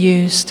might be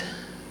used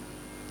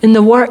in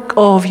the work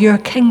of your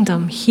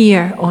kingdom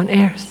here on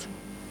earth.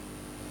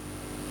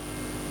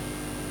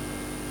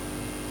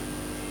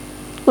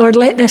 Lord,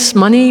 let this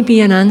money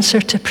be an answer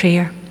to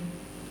prayer.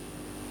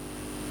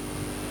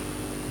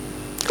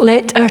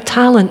 Let our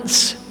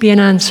talents be an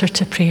answer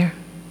to prayer.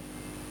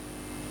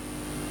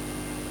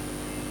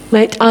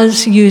 Let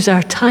us use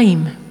our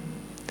time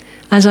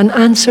as an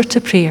answer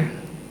to prayer,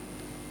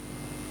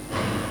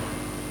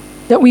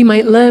 that we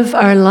might live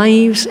our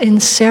lives in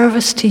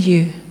service to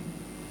you,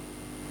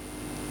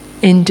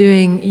 in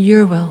doing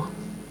your will.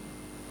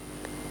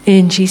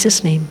 In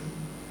Jesus' name,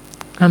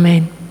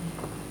 amen.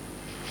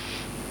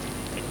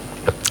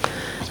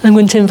 I'm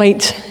going to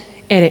invite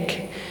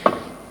Eric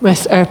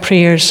with our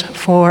prayers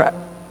for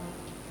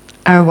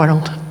our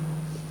world.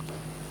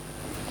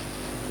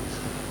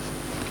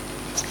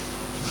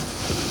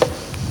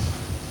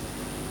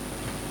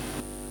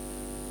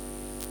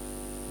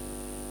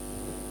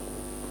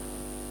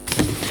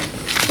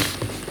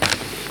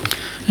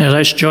 Now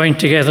let's join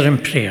together in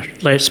prayer.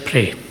 Let's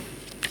pray.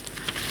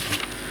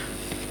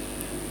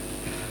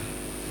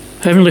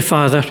 Heavenly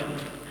Father,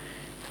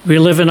 we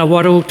live in a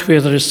world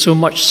where there is so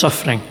much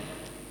suffering.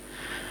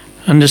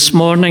 And this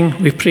morning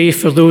we pray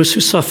for those who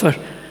suffer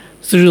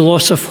through the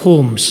loss of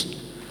homes,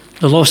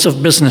 the loss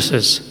of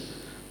businesses,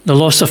 the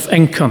loss of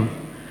income,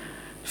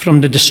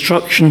 from the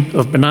destruction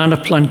of banana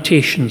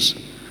plantations,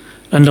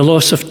 and the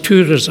loss of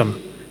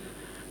tourism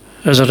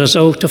as a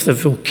result of the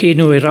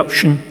volcano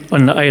eruption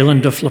on the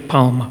island of La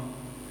Palma.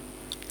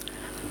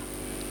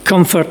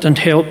 Comfort and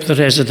help the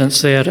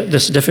residents there at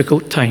this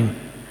difficult time.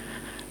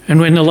 And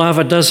when the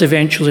lava does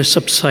eventually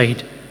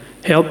subside,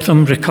 help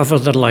them recover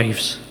their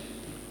lives.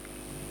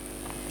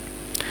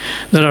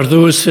 There are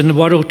those in the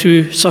world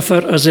who suffer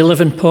as they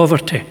live in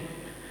poverty,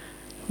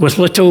 with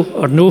little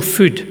or no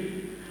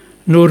food,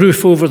 no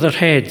roof over their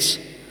heads,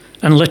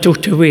 and little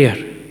to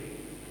wear.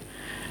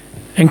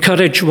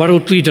 Encourage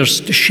world leaders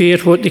to share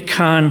what they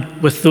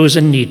can with those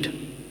in need.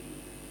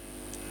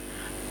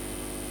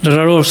 There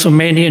are also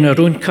many in our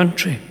own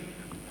country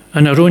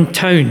and our own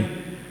town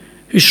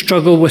who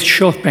struggle with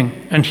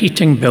shopping and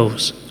heating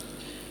bills.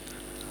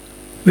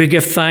 We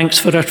give thanks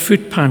for our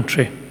food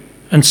pantry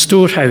and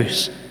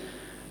storehouse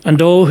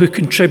and all who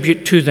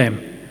contribute to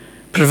them,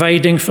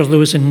 providing for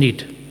those in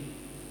need.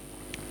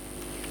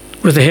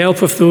 With the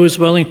help of those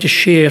willing to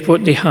share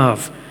what they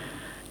have,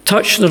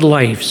 touch their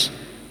lives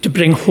to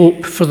bring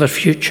hope for their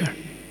future.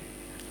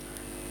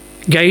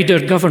 Guide our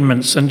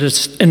governments in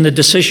the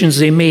decisions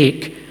they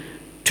make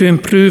to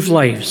improve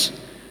lives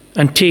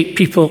and take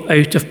people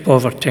out of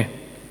poverty.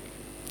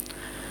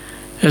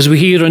 As we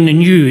hear on the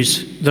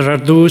news, there are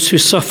those who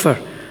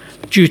suffer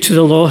due to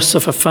the loss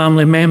of a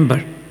family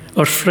member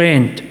or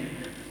friend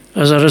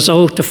as a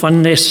result of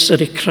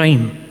unnecessary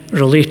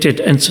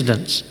crime-related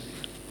incidents.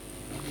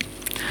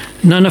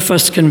 None of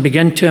us can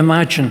begin to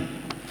imagine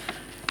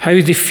how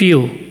they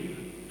feel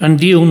and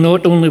deal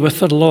not only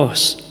with their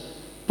loss,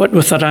 but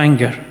with their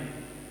anger.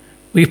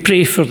 We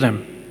pray for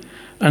them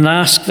and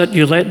ask that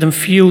you let them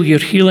feel your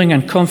healing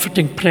and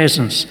comforting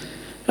presence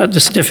at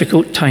this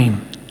difficult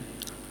time.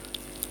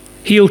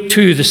 Heal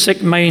too the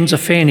sick minds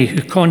of any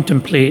who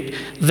contemplate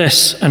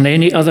this and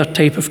any other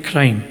type of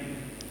crime.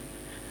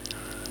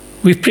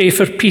 We pray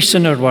for peace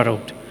in our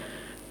world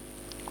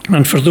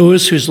and for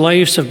those whose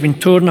lives have been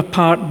torn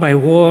apart by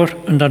war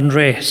and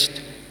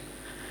unrest.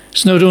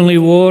 It's not only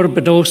war,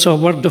 but also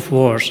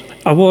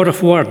a war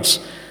of words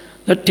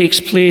that takes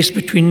place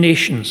between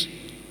nations.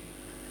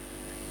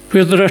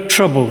 Where there are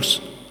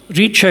troubles,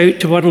 reach out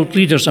to world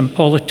leaders and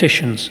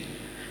politicians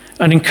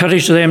and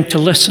encourage them to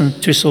listen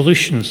to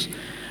solutions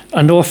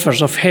and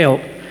offers of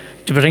help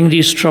to bring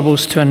these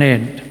troubles to an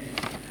end.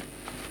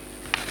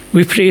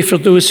 We pray for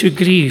those who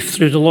grieve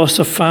through the loss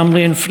of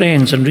family and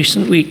friends in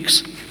recent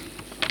weeks,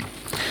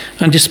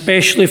 and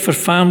especially for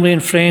family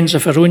and friends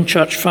of our own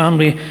church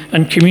family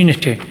and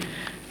community,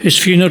 whose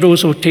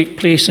funerals will take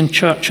place in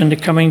church in the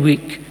coming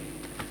week.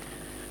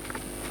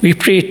 We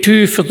pray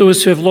too for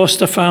those who have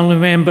lost a family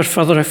member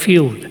further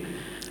afield,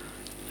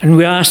 and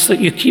we ask that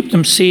you keep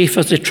them safe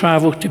as they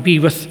travel to be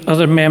with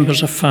other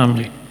members of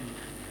family.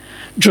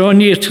 Draw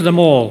near to them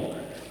all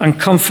and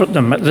comfort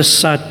them at this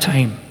sad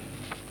time.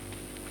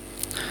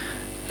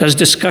 As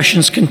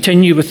discussions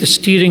continue with the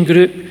steering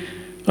group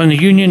on the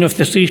union of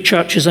the three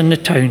churches in the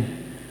town,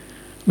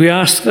 we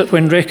ask that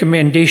when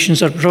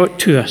recommendations are brought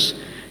to us,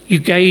 you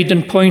guide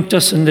and point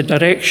us in the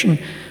direction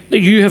that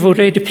you have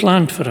already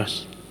planned for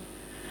us,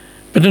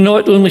 but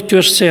not only to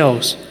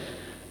ourselves,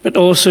 but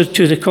also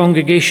to the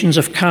congregations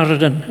of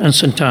Caradon and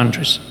St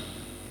Andrews.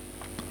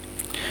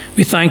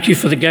 We thank you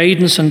for the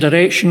guidance and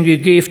direction you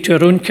gave to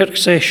our own Kirk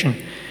session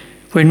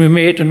when we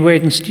met on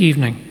Wednesday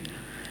evening,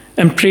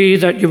 and pray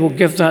that you will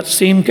give that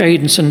same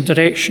guidance and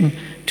direction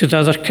to the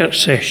other Kirk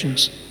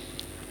sessions.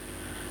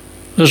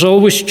 There's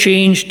always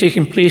change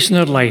taking place in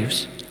our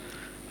lives,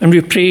 and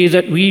we pray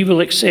that we will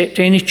accept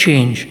any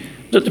change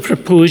that the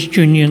proposed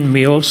union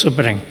may also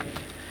bring.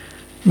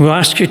 We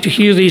ask you to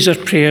hear these our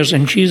prayers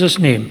in Jesus'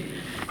 name,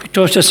 who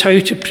taught us how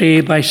to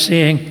pray by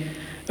saying,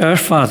 Our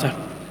Father,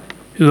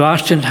 who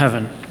art in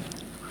heaven,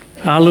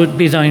 hallowed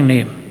be thy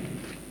name.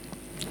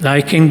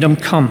 Thy kingdom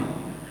come,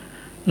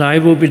 thy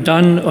will be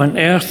done on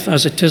earth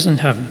as it is in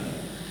heaven.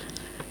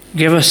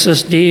 Give us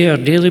this day our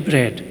daily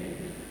bread,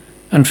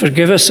 and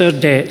forgive us our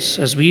debts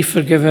as we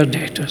forgive our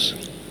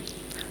debtors.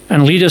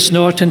 And lead us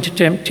not into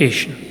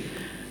temptation,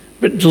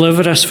 but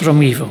deliver us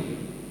from evil.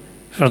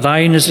 For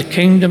thine is the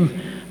kingdom,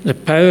 the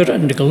power,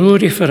 and the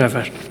glory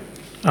forever.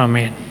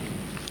 Amen.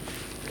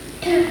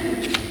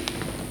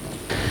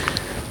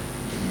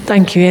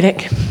 Thank you,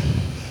 Eric.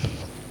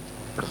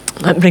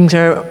 That brings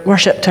our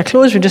worship to a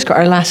close. We've just got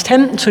our last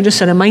hymn, so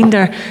just a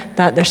reminder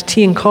that there's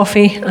tea and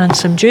coffee and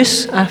some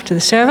juice after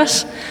the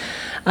service.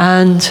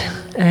 And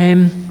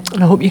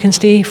I hope you can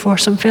stay for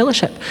some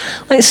fellowship.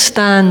 Let's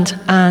stand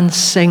and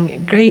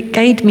sing,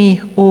 Guide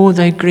Me, O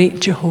Thou Great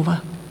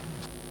Jehovah.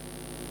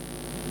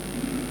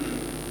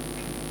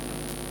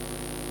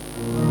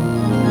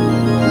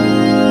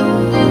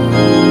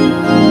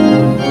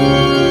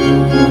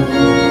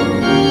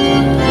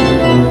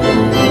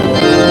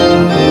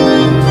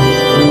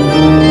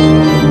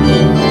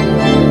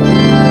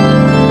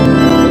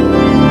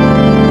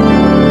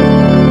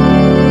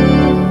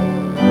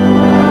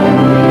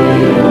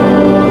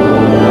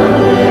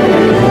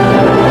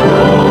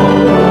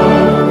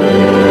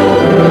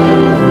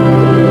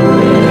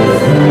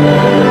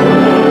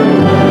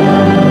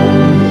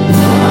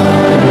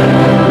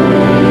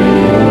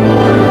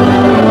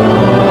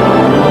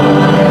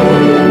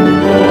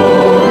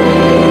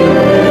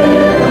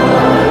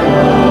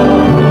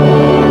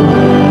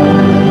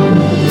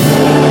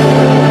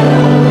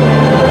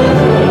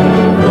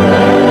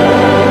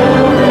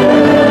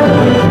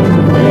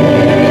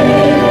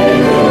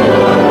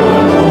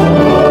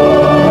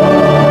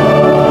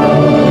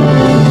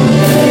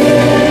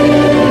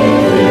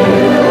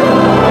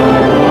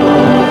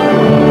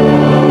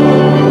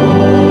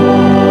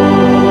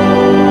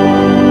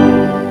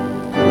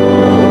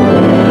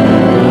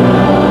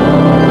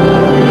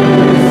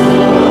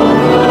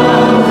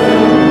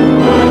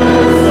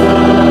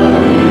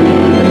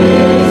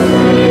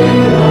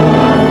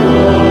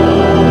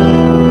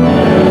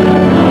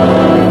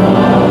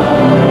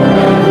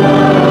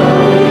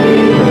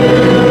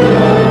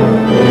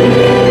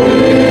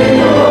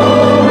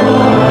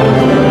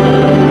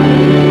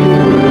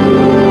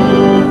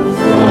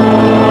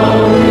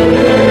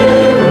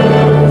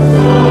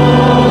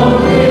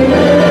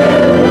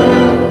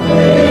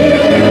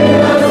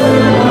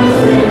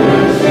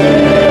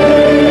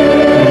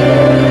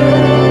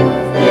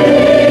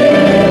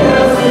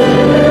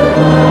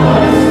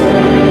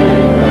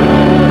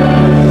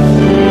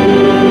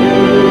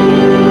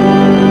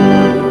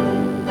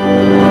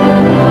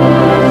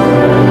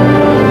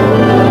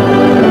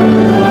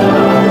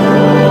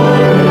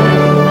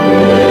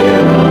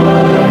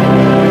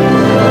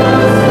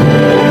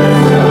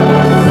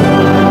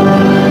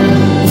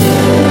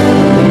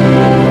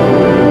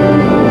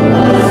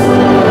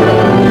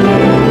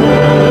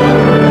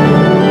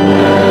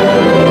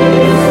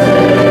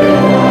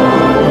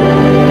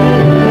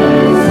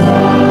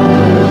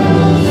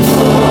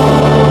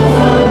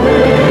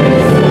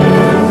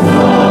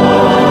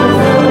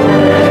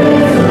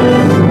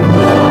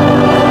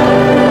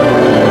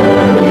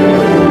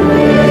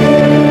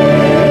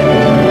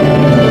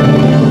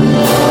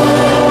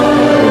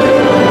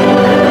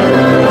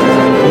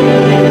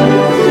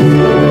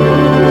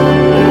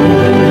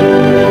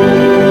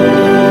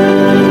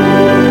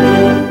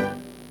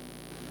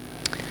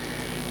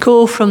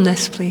 Go from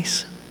this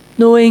place,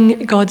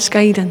 knowing God's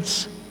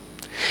guidance,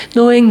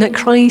 knowing that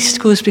Christ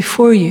goes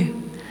before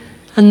you,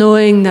 and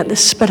knowing that the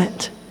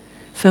Spirit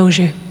fills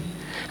you.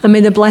 And may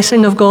the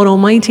blessing of God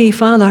Almighty,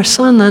 Father,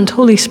 Son, and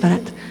Holy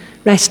Spirit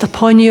rest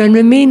upon you and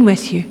remain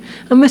with you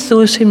and with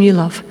those whom you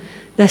love,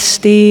 this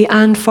day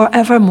and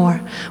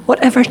forevermore,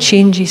 whatever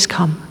changes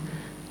come.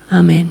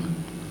 Amen.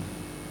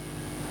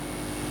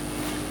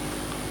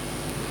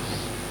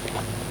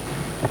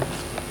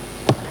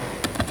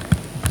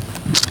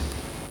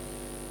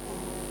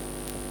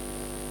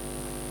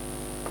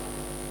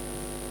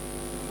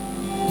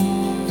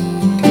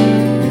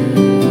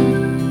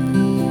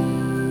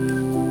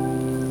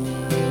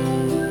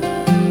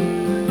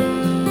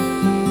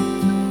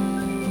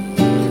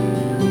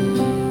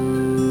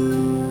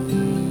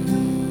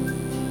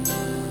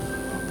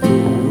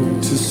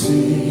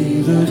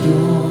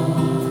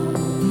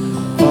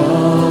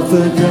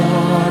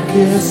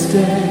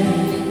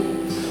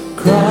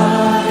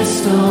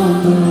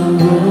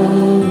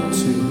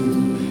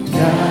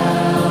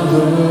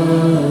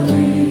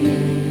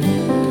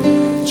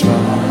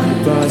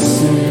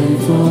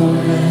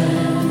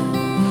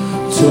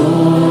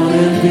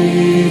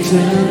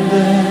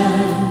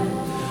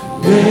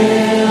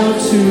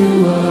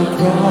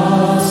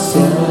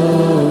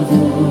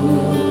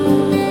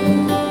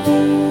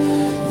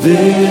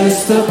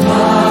 This the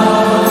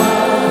power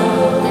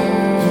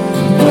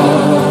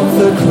of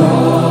the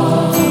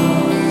cross.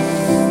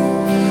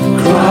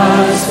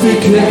 Christ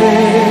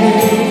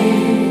became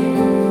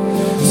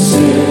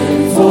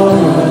sin for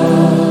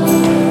us,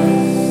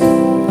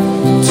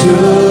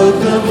 took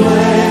the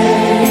blame.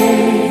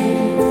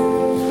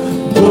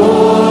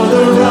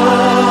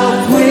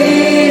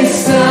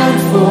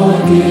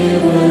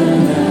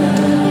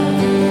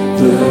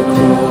 the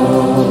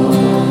cross.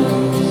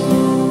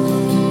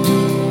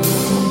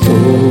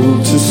 Oh,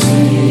 to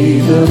see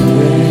the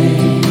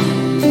pain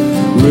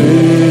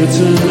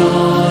written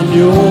on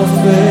your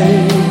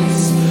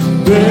face,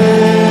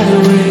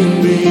 bearing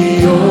the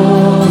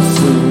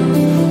awesome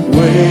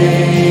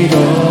weight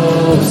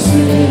of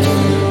sin.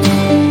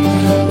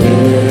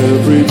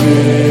 Every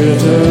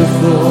bitter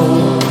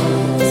thought,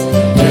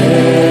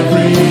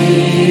 every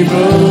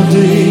evil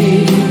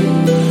deed,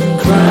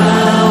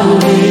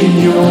 crowning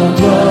your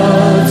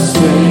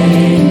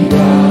blood-stained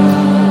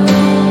brow.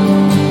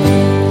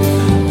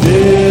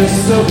 This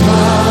the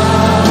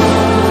power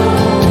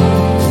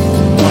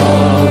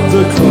of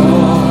the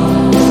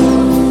cross.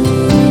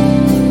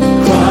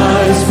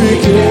 Christ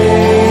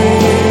became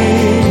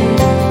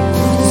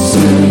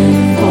sin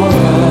for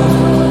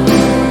us,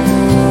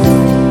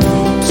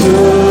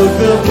 took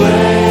the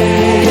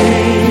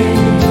blame,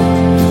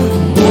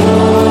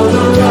 bore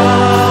the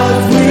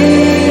wrath we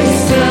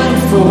stand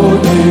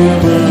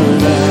forgiven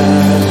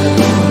at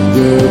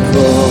the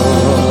cross.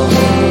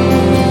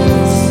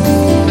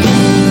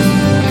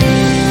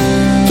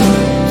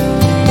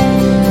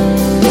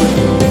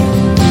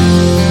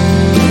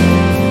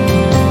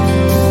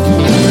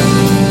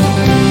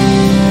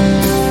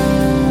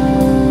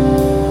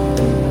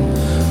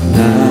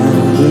 Now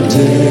the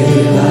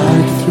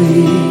daylight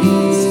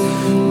flees,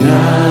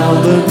 now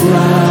the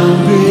ground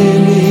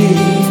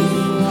beneath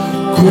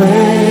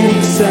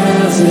quakes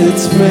as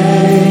its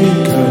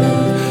maker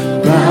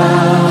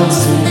bows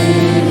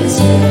his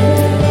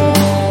head.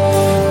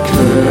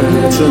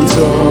 Curtain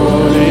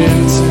torn in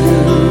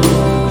two,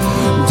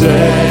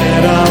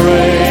 dead are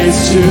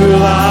raised to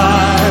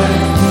life.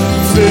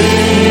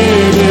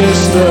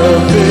 Finish the